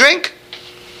woman to drink?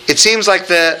 It seems like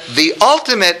the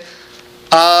ultimate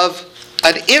of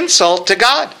an insult to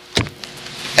God.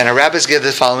 And our rabbis give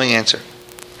the following answer.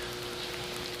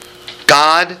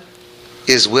 God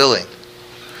is willing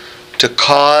to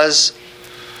cause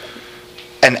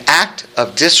an act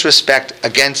of disrespect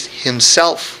against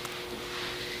himself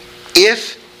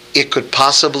if it could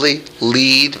possibly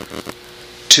lead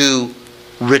to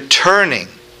returning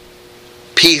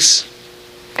peace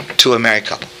to a married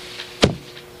couple.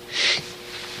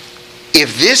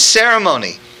 If this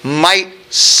ceremony might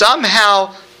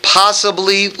somehow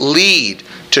possibly lead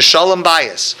to shalom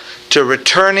bayis, to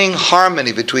returning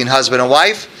harmony between husband and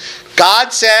wife,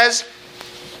 God says,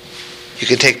 you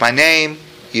can take my name,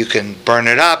 you can burn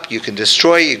it up, you can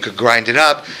destroy it, you can grind it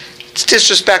up. It's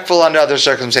disrespectful under other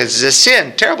circumstances. It's a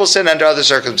sin, terrible sin under other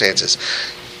circumstances.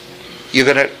 You're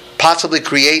going to possibly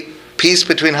create peace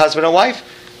between husband and wife?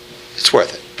 It's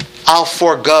worth it. I'll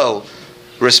forego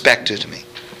respect due to me.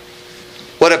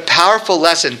 What a powerful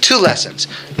lesson. 2 lessons.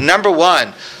 Number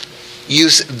 1,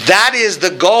 that is the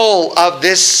goal of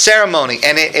this ceremony.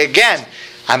 And again,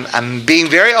 I'm being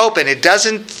very open. It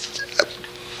doesn't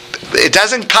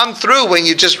come through when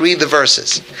you just read the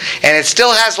verses. And it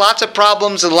still has lots of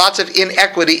problems and lots of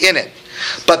inequity in it.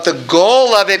 But the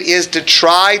goal of it is to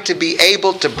try to be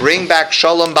able to bring back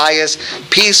shalom bayis,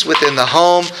 peace within the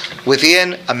home,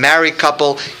 within a married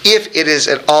couple, if it is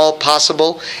at all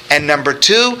possible. And number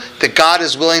 2, that God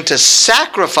is willing to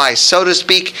sacrifice, so to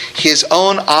speak, his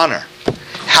own honor.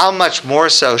 How much more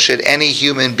so should any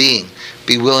human being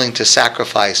be willing to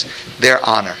sacrifice their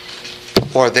honor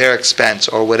or their expense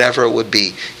or whatever it would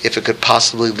be if it could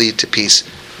possibly lead to peace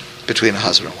between a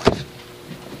husband and wife?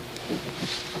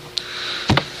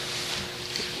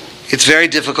 It's very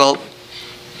difficult.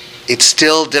 It's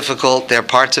still difficult. There are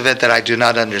parts of it that I do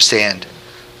not understand.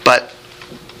 But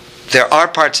there are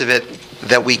parts of it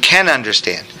that we can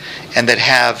understand and that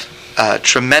have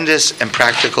tremendous and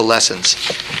practical lessons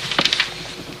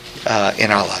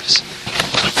in our lives.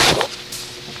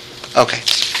 Okay.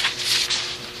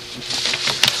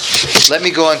 Let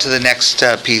me go on to the next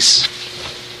piece.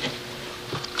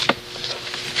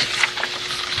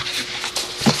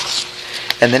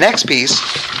 And the next piece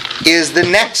is the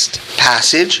next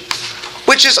passage,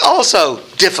 which is also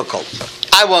difficult.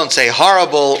 I won't say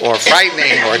horrible or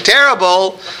frightening or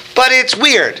terrible, but it's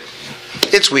weird.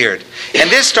 It's weird. And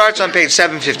this starts on page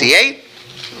 758.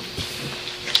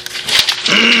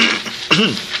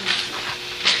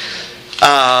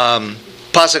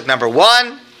 Pasuk number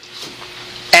 1.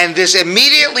 And this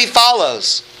immediately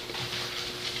follows.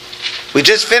 We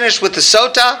just finished with the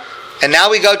Sotah, and now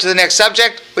we go to the next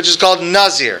subject, which is called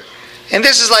Nazir. And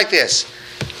this is like this.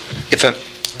 If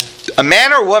a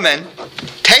man or woman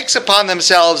takes upon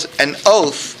themselves an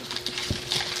oath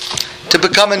to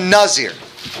become a Nazir.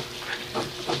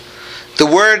 The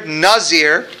word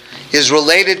Nazir is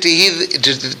related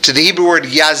to the Hebrew word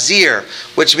Yazir,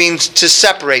 which means to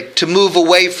separate, to move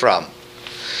away from.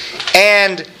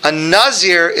 And a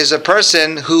Nazir is a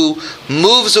person who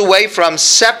moves away from,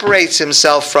 separates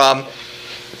himself from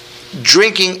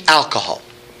drinking alcohol.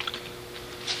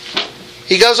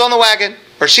 He goes on the wagon,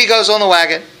 or she goes on the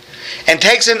wagon, and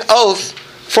takes an oath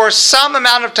for some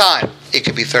amount of time. It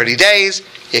could be 30 days,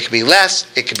 it could be less,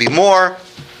 it could be more.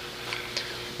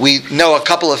 We know a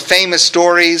couple of famous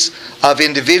stories of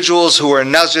individuals who were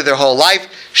Nazir their whole life.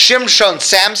 Shimshon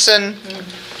Samson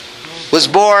was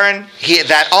born.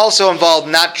 That also involved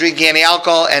not drinking any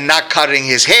alcohol and not cutting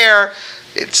his hair.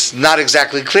 It's not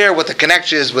exactly clear what the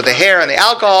connection is with the hair and the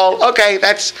alcohol. Okay,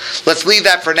 let's leave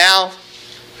that for now.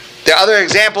 There are other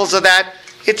examples of that.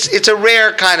 It's a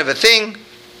rare kind of a thing.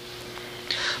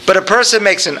 But a person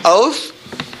makes an oath,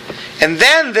 and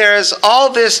then there's all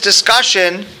this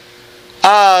discussion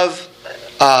of,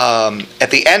 at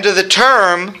the end of the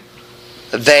term,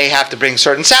 they have to bring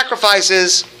certain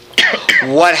sacrifices.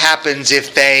 What happens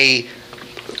if they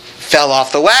fell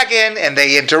off the wagon and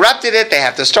they interrupted it? They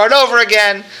have to start over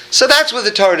again. So that's what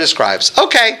the Torah describes.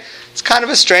 Okay, it's kind of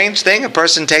a strange thing. A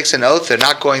person takes an oath, they're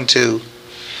not going to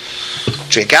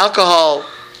drink alcohol.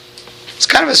 It's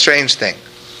kind of a strange thing.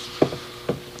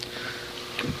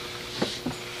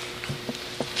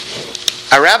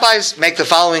 Our rabbis make the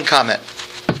following comment.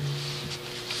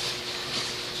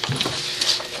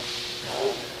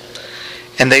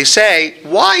 And they say,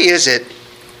 why is it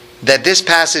that this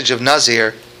passage of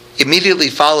Nazir immediately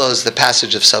follows the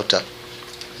passage of Sotah?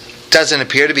 Doesn't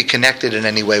appear to be connected in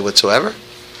any way whatsoever.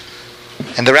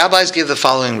 And the rabbis give the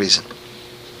following reason.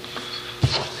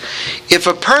 If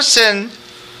a person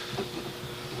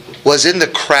was in the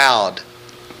crowd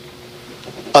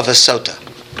of a Sotah,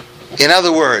 in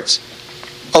other words,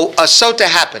 a Sotah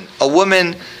happened. A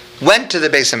woman went to the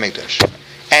Beis HaMikdash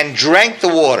and drank the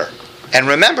water. And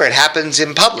remember, it happens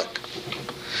in public.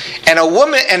 And a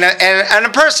woman and a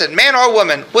person, man or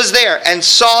woman, was there and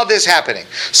saw this happening.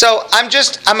 So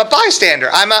I'm a bystander.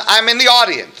 I'm in the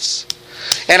audience.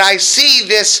 And I see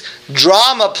this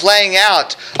drama playing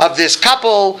out of this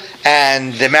couple,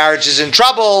 and the marriage is in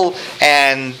trouble,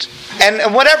 and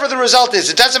whatever the result is,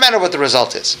 it doesn't matter what the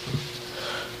result is.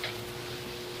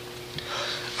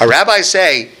 Our rabbis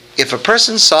say, if a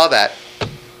person saw that,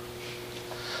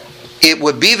 it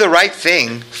would be the right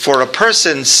thing for a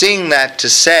person seeing that to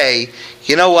say,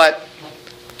 you know what,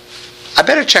 I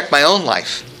better check my own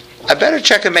life. I better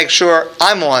check and make sure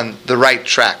I'm on the right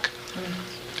track.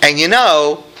 And you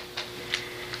know,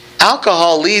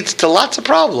 alcohol leads to lots of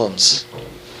problems.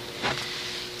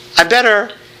 I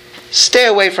better stay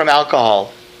away from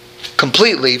alcohol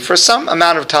completely for some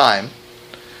amount of time,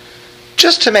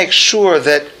 just to make sure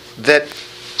that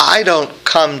I don't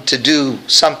come to do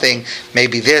something,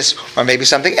 maybe this or maybe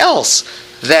something else,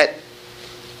 that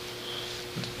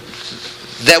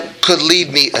could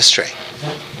lead me astray. I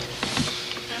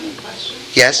have a question.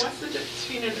 Yes? What's the difference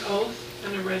between an oath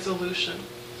and a resolution?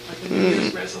 Like a New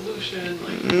Year's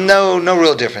resolution? No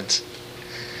real difference.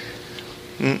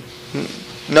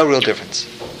 No real difference.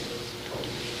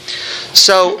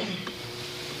 So,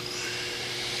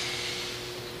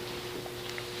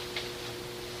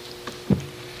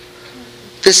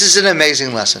 this is an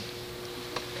amazing lesson.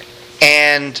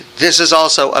 And this is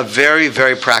also a very,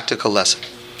 very practical lesson.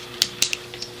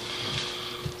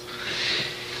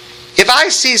 If I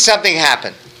see something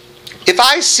happen, if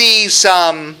I see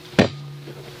some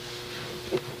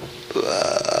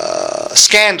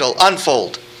scandal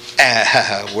unfold,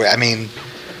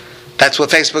 that's what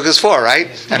Facebook is for, right?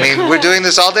 We're doing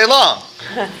this all day long.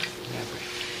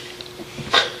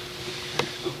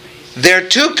 there are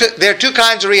two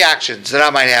kinds of reactions that I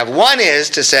might have. One is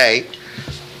to say,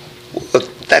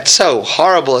 that's so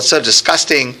horrible, it's so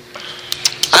disgusting.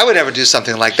 I would never do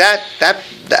something like that.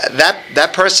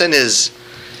 That person is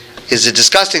a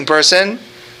disgusting person.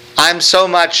 I'm so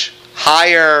much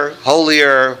higher,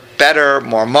 holier, better,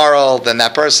 more moral than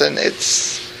that person.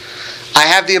 I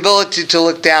have the ability to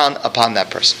look down upon that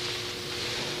person.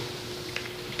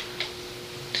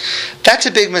 That's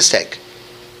a big mistake.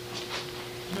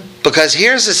 Because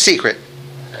here's the secret.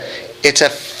 It's a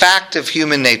fact of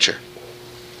human nature.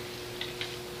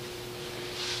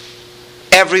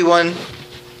 Everyone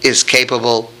is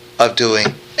capable of doing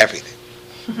everything.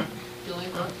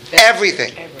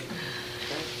 Everything.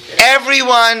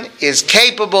 Everyone is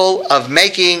capable of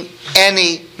making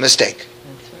any mistake.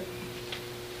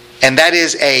 And that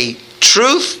is a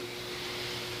truth.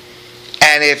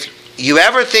 And if you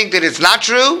ever think that it's not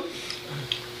true,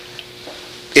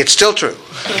 it's still true.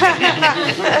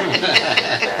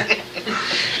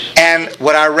 And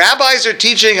what our rabbis are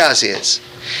teaching us is,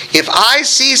 if I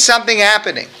see something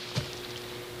happening,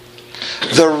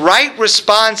 the right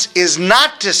response is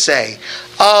not to say,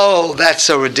 oh, that's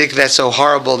so ridiculous, that's so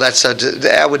horrible,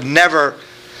 I would never.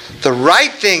 The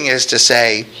right thing is to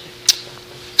say,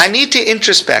 I need to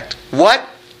introspect. What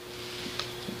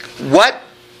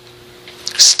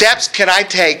steps can I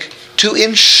take to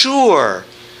ensure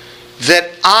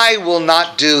that I will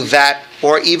not do that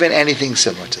or even anything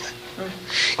similar to that?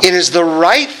 It is the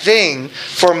right thing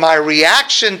for my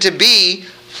reaction to be,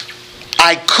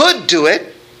 I could do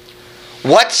it.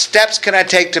 What steps can I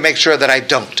take to make sure that I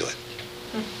don't do it?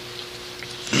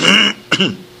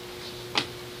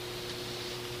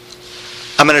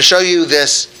 I'm going to show you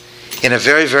this in a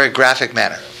very, very graphic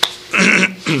manner.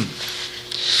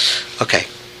 Okay.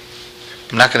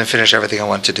 I'm not going to finish everything I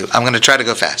want to do. I'm going to try to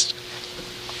go fast.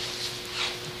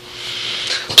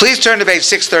 Please turn to page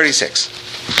 636.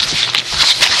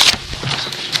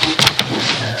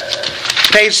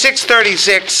 Page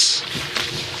 636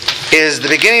 is the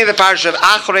beginning of the parsha of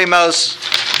Achrei Mos,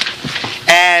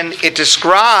 and it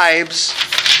describes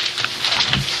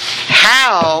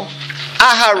how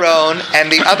Aharon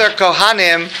and the other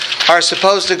Kohanim are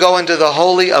supposed to go into the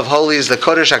Holy of Holies, the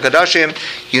Kodesh HaKadoshim.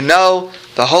 You know,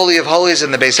 the Holy of Holies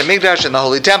in the Beis HaMikdash, in the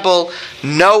Holy Temple.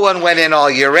 No one went in all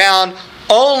year round.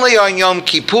 Only on Yom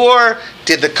Kippur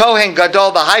did the Kohen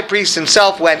Gadol, the high priest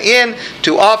himself, went in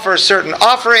to offer certain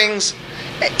offerings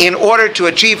in order to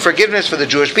achieve forgiveness for the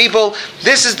Jewish people.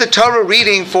 This is the Torah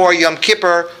reading for Yom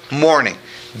Kippur morning.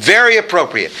 Very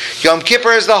appropriate. Yom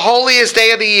Kippur is the holiest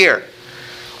day of the year.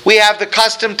 We have the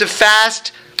custom to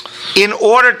fast in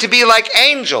order to be like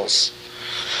angels.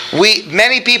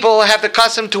 Many people have the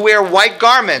custom to wear white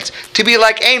garments to be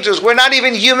like angels. We're not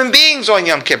even human beings on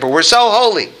Yom Kippur. We're so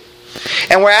holy.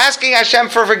 And we're asking Hashem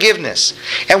for forgiveness.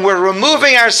 And we're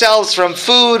removing ourselves from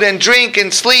food and drink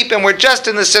and sleep, and we're just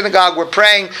in the synagogue, we're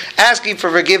praying, asking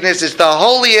for forgiveness. It's the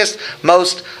holiest,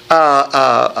 most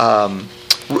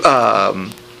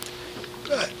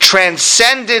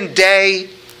transcendent day.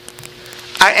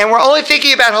 And we're only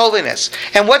thinking about holiness.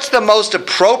 And what's the most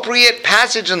appropriate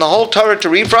passage in the whole Torah to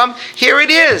read from? Here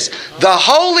it is. The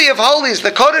Holy of Holies,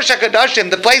 the Kodesh HaKadoshim,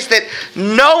 the place that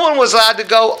no one was allowed to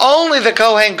go, only the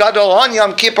Kohen Gadol on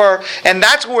Yom Kippur. And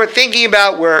that's what we're thinking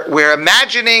about. We're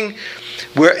imagining,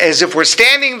 as if we're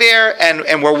standing there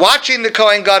and we're watching the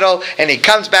Kohen Gadol, and he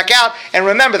comes back out. And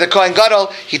remember, the Kohen Gadol,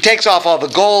 he takes off all the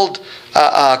gold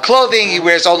clothing, he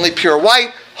wears only pure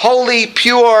white. Holy,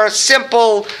 pure,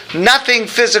 simple, nothing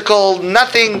physical,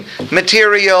 nothing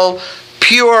material,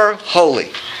 pure,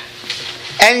 holy.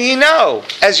 And you know,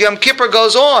 as Yom Kippur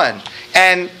goes on,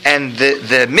 and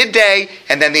the midday,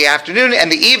 and then the afternoon, and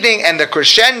the evening, and the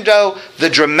crescendo, the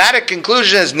dramatic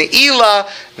conclusion is Ne'ilah,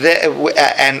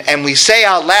 and we say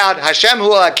out loud, Hashem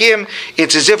Hu Hakim,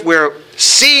 it's as if we're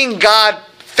seeing God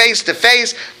face to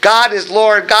face. God is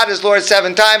Lord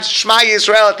 7 times. Shema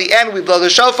Yisrael at the end, we blow the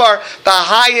shofar, the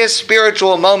highest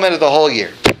spiritual moment of the whole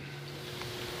year.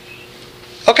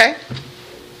 Okay.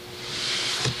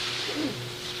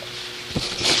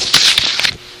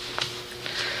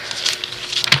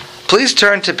 Please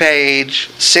turn to page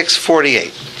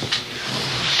 648.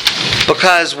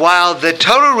 Because while the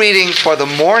Torah reading for the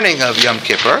morning of Yom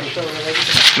Kippur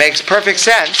makes perfect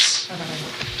sense,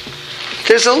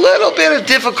 there's a little bit of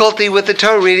difficulty with the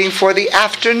Torah reading for the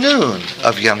afternoon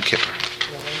of Yom Kippur.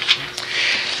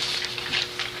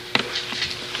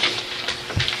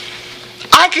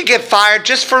 I could get fired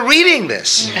just for reading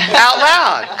this out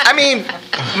loud. I mean,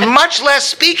 much less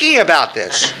speaking about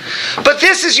this. But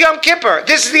this is Yom Kippur.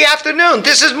 This is the afternoon.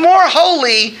 This is more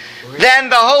holy than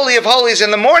the Holy of Holies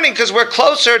in the morning, because we're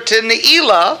closer to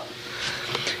Ne'ilah,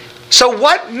 So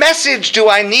what message do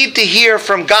I need to hear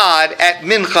from God at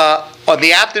Mincha on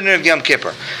the afternoon of Yom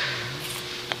Kippur?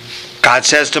 God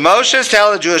says to Moshe,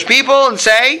 tell the Jewish people and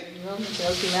say,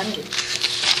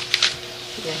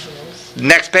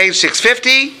 next page,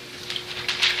 650.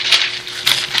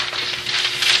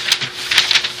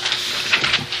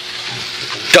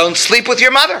 Don't sleep with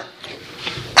your mother.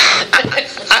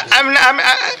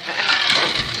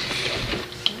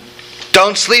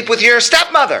 Don't sleep with your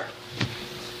stepmother.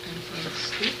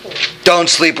 Don't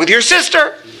sleep with your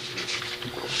sister.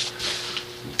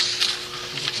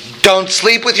 Don't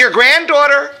sleep with your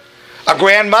granddaughter. A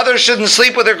grandmother shouldn't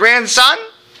sleep with her grandson.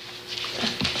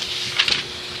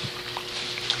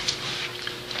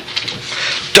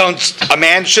 A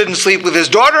man shouldn't sleep with his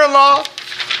daughter-in-law.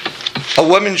 A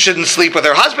woman shouldn't sleep with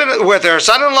her husband, with her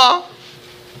son-in-law.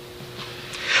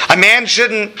 A man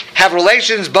shouldn't have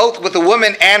relations both with a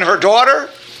woman and her daughter.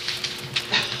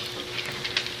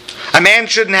 A man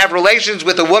shouldn't have relations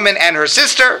with a woman and her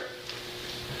sister.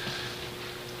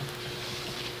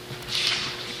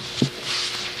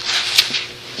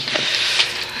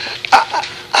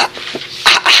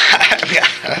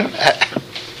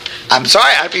 I'm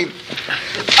sorry. I mean,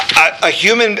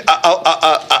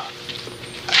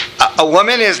 a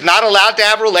woman is not allowed to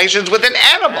have relations with an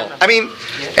animal. I mean,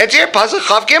 it's here, Pasuk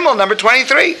Chav Gimel, number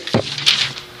 23.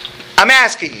 I'm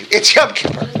asking you. It's Yom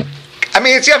Kippur.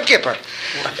 It's Yom Kippur.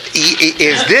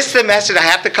 Is this the message I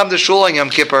have to come to shul on Yom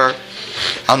Kippur,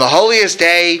 on the holiest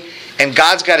day, and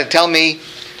God's got to tell me,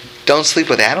 don't sleep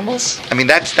with animals?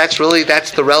 That's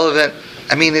the relevant.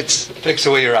 It takes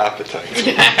away your appetite.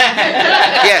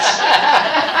 Yes.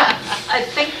 I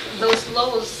think those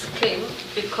laws came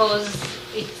because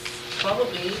it's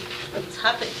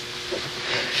happening.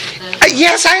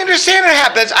 Yes, I understand it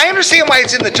happens. I understand why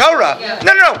it's in the Torah. Yeah.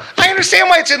 No. I understand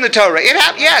why it's in the Torah.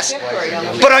 Yes.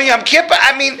 But on Yom Kippur,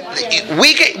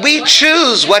 we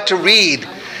choose what to read.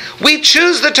 We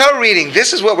choose the Torah reading.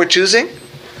 This is what we're choosing.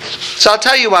 So I'll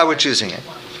tell you why we're choosing it.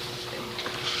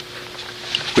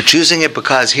 We're choosing it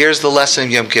because here's the lesson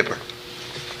of Yom Kippur.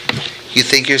 You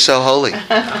think you're so holy.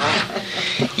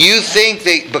 You think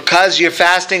that because you're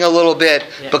fasting a little bit,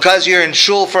 because you're in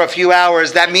shul for a few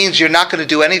hours, that means you're not going to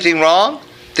do anything wrong?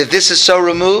 That this is so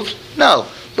removed? No.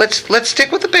 Let's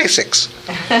stick with the basics.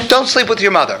 Don't sleep with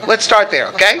your mother. Let's start there,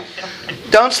 okay?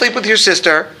 Don't sleep with your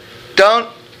sister. Don't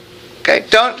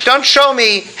show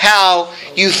me how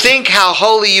you think how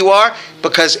holy you are,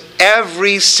 because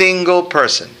every single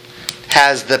person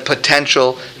has the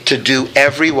potential to do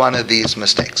every one of these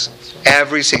mistakes.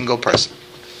 Every single person.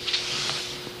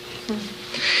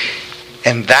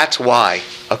 And that's why,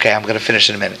 I'm going to finish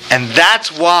in a minute. And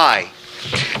that's why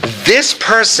this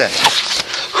person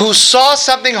who saw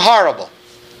something horrible,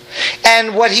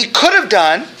 and what he could have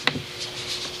done,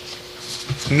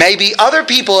 maybe other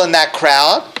people in that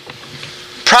crowd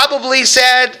probably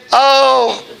said,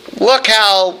 oh, look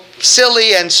how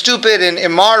silly and stupid and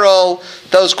immoral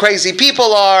those crazy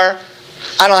people are.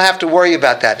 I don't have to worry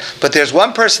about that. But there's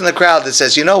one person in the crowd that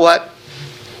says, you know what?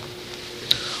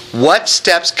 What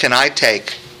steps can I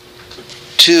take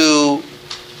to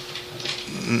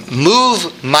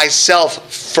move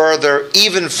myself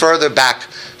even further back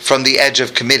from the edge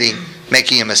of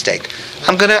making a mistake?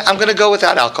 I'm gonna go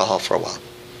without alcohol for a while.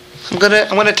 I'm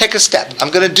gonna take a step.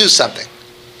 I'm gonna do something.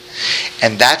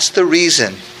 And that's the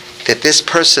reason that this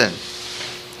person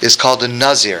is called a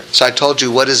Nazir. So I told you,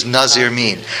 what does Nazir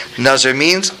mean? Nazir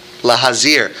means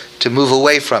lahazir, to move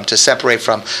away from, to separate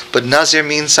from. But Nazir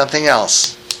means something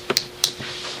else.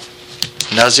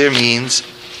 Nazir means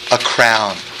a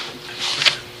crown.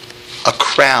 A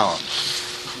crown.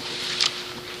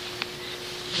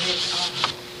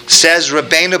 Says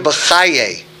Rabbeinu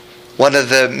Bechaye, one of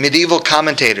the medieval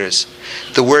commentators,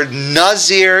 the word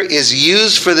Nazir is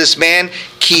used for this man,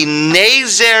 ki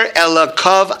nezer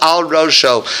elakav al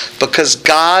rosho, because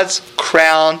God's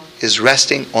crown is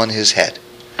resting on his head.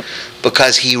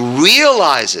 Because he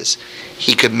realizes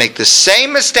he could make the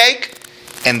same mistake,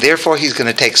 and therefore he's going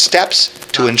to take steps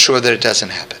to ensure that it doesn't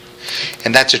happen.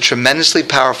 And that's a tremendously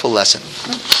powerful lesson.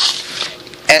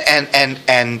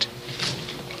 And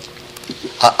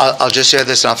I'll just share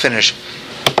this and I'll finish.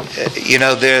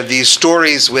 There are these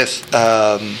stories with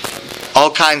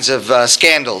all kinds of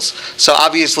scandals. So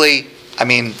obviously, I'm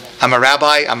a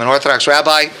rabbi, I'm an Orthodox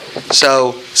rabbi,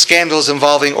 so scandals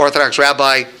involving Orthodox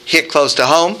rabbi hit close to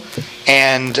home.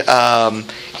 And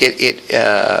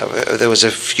there was a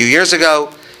few years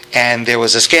ago, and there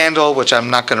was a scandal, which I'm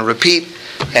not going to repeat,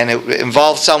 and it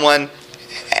involved someone.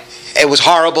 It was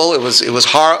horrible. It was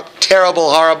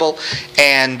terrible, horrible.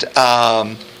 And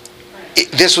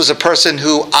this was a person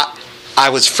who I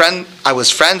was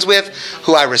friends with,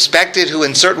 who I respected, who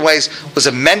in certain ways was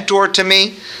a mentor to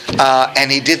me,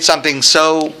 and he did something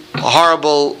so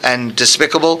horrible and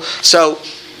despicable. So,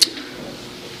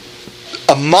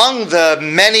 among the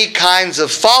many kinds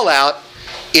of fallout,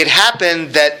 it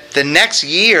happened that the next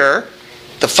year,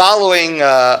 the following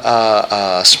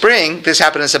spring, this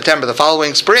happened in September, the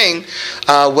following spring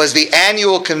was the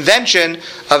annual convention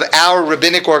of our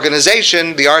rabbinic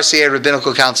organization, the RCA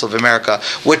Rabbinical Council of America,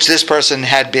 which this person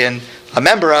had been a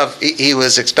member of. He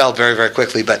was expelled very, very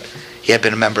quickly, but he had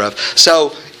been a member of.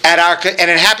 So, and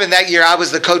it happened that year, I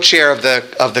was the co-chair of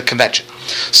the convention.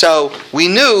 So we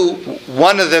knew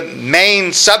one of the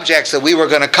main subjects that we were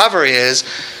going to cover is,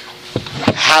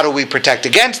 how do we protect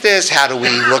against this? How do we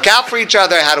look out for each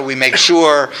other? How do we make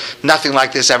sure nothing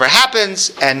like this ever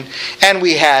happens? And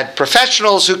we had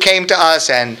professionals who came to us,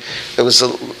 and there was a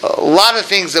lot of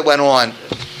things that went on.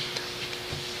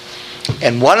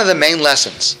 And one of the main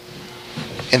lessons,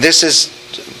 and this is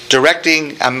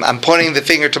directing, I'm pointing the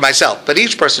finger to myself, but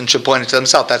each person should point it to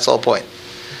themselves. That's the whole point.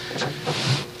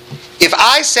 If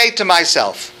I say to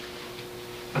myself,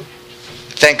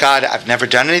 thank God I've never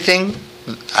done anything,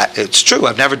 it's true,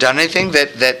 I've never done anything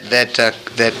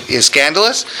that is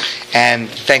scandalous, and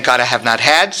thank God I have not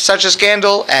had such a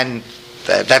scandal, and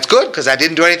that's good, because I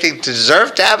didn't do anything to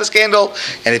deserve to have a scandal,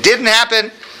 and it didn't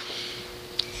happen.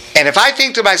 And if I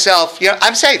think to myself,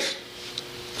 I'm safe.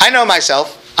 I know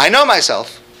myself.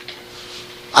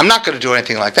 I'm not going to do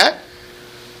anything like that.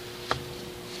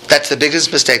 That's the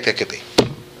biggest mistake there could be.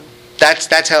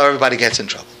 That's how everybody gets in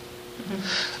trouble.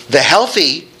 Mm-hmm. The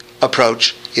healthy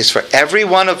approach is for every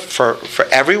one of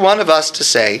us to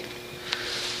say,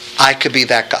 I could be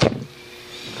that guy.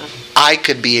 I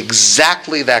could be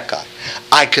exactly that guy.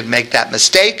 I could make that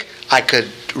mistake. I could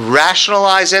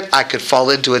rationalize it. I could fall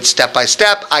into it step by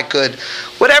step. I could,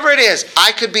 whatever it is,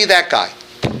 I could be that guy.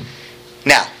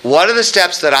 Now, what are the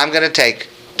steps that I'm going to take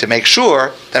to make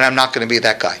sure that I'm not going to be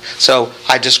that guy? So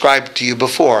I described to you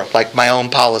before, like my own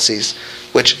policies,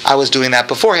 which I was doing that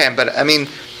beforehand, but I mean,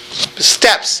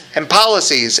 steps and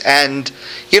policies, and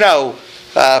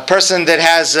a person that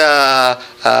has a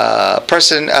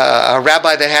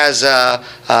rabbi that has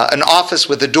an office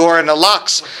with a door and a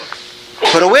locks,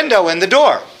 put a window in the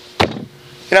door.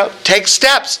 Take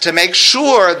steps to make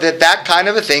sure that kind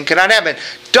of a thing cannot happen.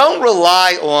 Don't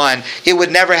rely on, it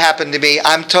would never happen to me,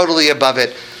 I'm totally above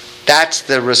it. That's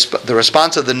the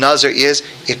response of the Nazir is,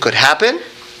 it could happen.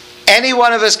 Any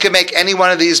one of us can make any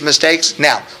one of these mistakes.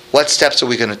 Now, what steps are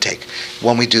we going to take?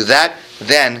 When we do that,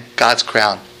 then God's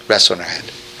crown rests on our head.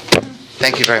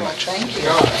 Thank you very much. Thank you.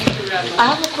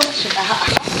 I have a question.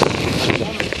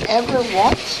 Ever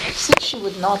once, since she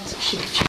would not, she